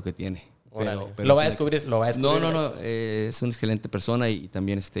no sabe lo que tiene. Pero lo va a descubrir, No. Es una excelente persona y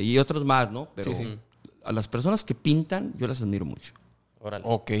también y otros más, ¿no? Pero sí. A las personas que pintan, yo las admiro mucho. Órale.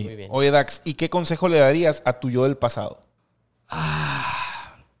 Ok. Muy bien. Oye, Dax, ¿y qué consejo le darías a tu yo del pasado?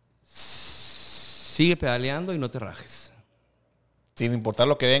 Sigue pedaleando y no te rajes. Sin importar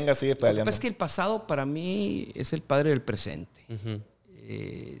lo que venga, sigue pedaleando. Lo que pasa es que el pasado para mí es el padre del presente. Uh-huh.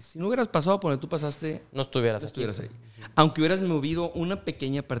 Si no hubieras pasado por donde tú pasaste, no estuvieras ahí. Aunque hubieras movido una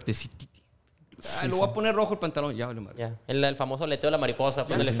pequeña partecita. Lo voy a poner rojo el pantalón, ya vale madre. Ya. El famoso leteo de la mariposa,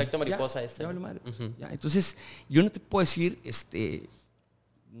 el efecto mariposa. Ya vale madre. Uh-huh. Ya, entonces, yo no te puedo decir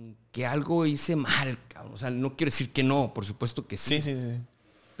que algo hice mal, cabrón. O sea, no quiero decir que no, por supuesto que sí. Sí.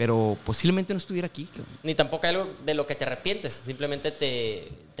 Pero posiblemente no estuviera aquí, cabrón. Ni tampoco hay algo de lo que te arrepientes, simplemente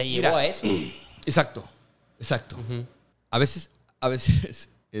te llevó a eso. Exacto. Uh-huh. A veces,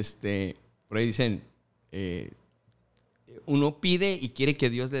 por ahí dicen, uno pide y quiere que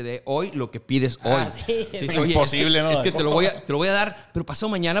Dios le dé hoy lo que pides hoy. Sí, es imposible, ¿no? Es que te lo voy a dar, pero pasado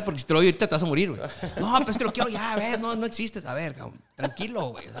mañana, porque si te lo doy ahorita te vas a morir, güey. No, pues es que lo quiero ya, a ver, no existes. A ver, cabrón, tranquilo,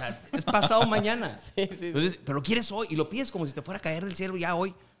 güey. O sea, es pasado mañana. Sí. Entonces, pero lo quieres hoy y lo pides como si te fuera a caer del cielo ya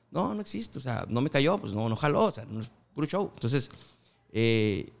hoy. No existe. O sea, no me cayó, pues no jaló. O sea, no es puro show. Entonces,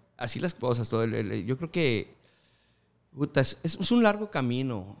 así las cosas. Yo creo que es un largo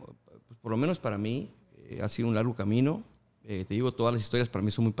camino. Por lo menos para mí ha sido un largo camino. Te digo, todas las historias para mí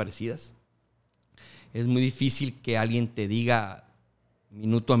son muy parecidas. Es muy difícil que alguien te diga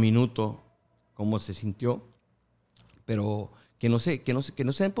minuto a minuto cómo se sintió, pero que no se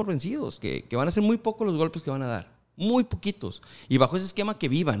den por vencidos, que van a ser muy pocos los golpes que van a dar, muy poquitos, y bajo ese esquema que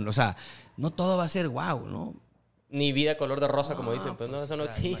vivan. O sea, no todo va a ser guau, ¿no? Ni vida color de rosa, como dicen, pues no, eso no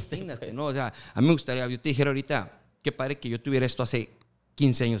existe. Imagínate, pues. No, o sea, a mí me gustaría, yo te dijera ahorita, qué padre que yo tuviera esto hace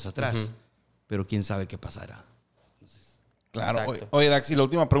 15 años atrás, uh-huh. Pero quién sabe qué pasará. Claro. Oye, Dax, y la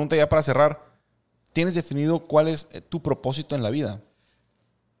última pregunta ya para cerrar. ¿Tienes definido cuál es tu propósito en la vida?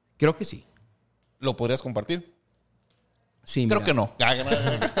 Creo que sí. ¿Lo podrías compartir? Sí, creo que no.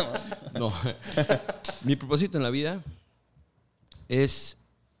 No. Mi propósito en la vida es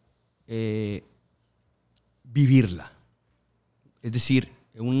vivirla. Es decir,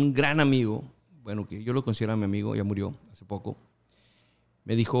 un gran amigo, bueno, que yo lo considero mi amigo, ya murió hace poco,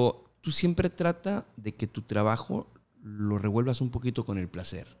 me dijo, tú siempre trata de que tu trabajo lo revuelvas un poquito con el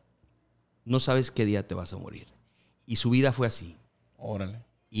placer. No sabes qué día te vas a morir. Y su vida fue así. Órale.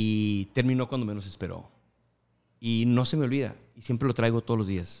 Y terminó cuando menos esperó. Y no se me olvida. Y siempre lo traigo todos los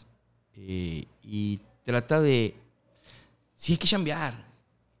días. Y trata de... Sí, hay que chambear.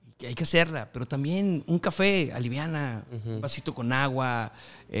 Hay que hacerla. Pero también un café, aliviana. Uh-huh. Un vasito con agua.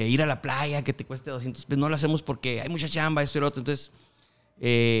 Ir a la playa que te cueste 200 pesos. No lo hacemos porque hay mucha chamba, esto y lo otro. Entonces,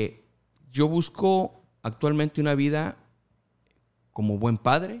 yo busco actualmente una vida como buen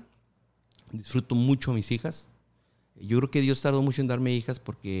padre. Disfruto mucho a mis hijas. Yo creo que Dios tardó mucho en darme hijas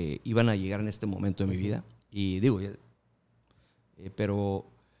porque iban a llegar en este momento de mi vida. Y digo, pero...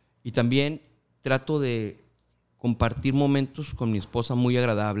 Y también trato de compartir momentos con mi esposa muy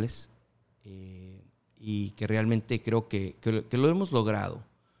agradables y que realmente creo que lo hemos logrado.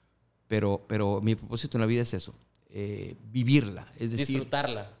 Pero mi propósito en la vida es eso. Vivirla, es decir,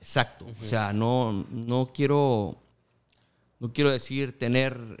 disfrutarla. Exacto. Uh-huh. O sea, no quiero decir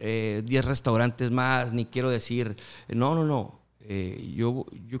tener 10 restaurantes más, ni quiero decir no.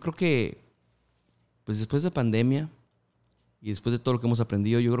 Yo creo que pues después de pandemia y después de todo lo que hemos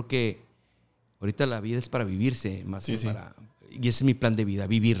aprendido, yo creo que ahorita la vida es para vivirse más y ese es mi plan de vida,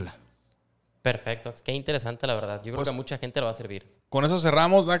 vivirla. Perfecto, qué interesante la verdad. Yo creo que a mucha gente le va a servir. Con eso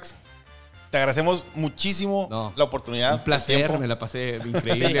cerramos, Dax. Te agradecemos muchísimo la oportunidad. Un placer, me la pasé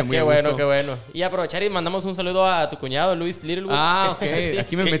increíble. Sí, muy qué bueno, qué bueno. Y aprovechar y mandamos un saludo a tu cuñado, Luis Littlewood. Ah, ok.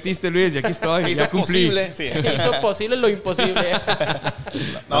 Aquí me metiste, Luis, y aquí estoy. Hizo posible. Sí. Hizo posible lo imposible.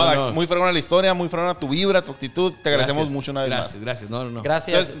 No, Dax, muy fregona la historia, muy fregona tu vibra, tu actitud. Te agradecemos mucho una vez más. Gracias. No.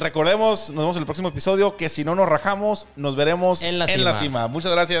 Gracias. Entonces, recordemos, nos vemos en el próximo episodio, que si no nos rajamos, nos veremos en la cima.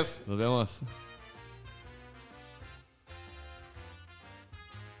 Muchas gracias. Nos vemos.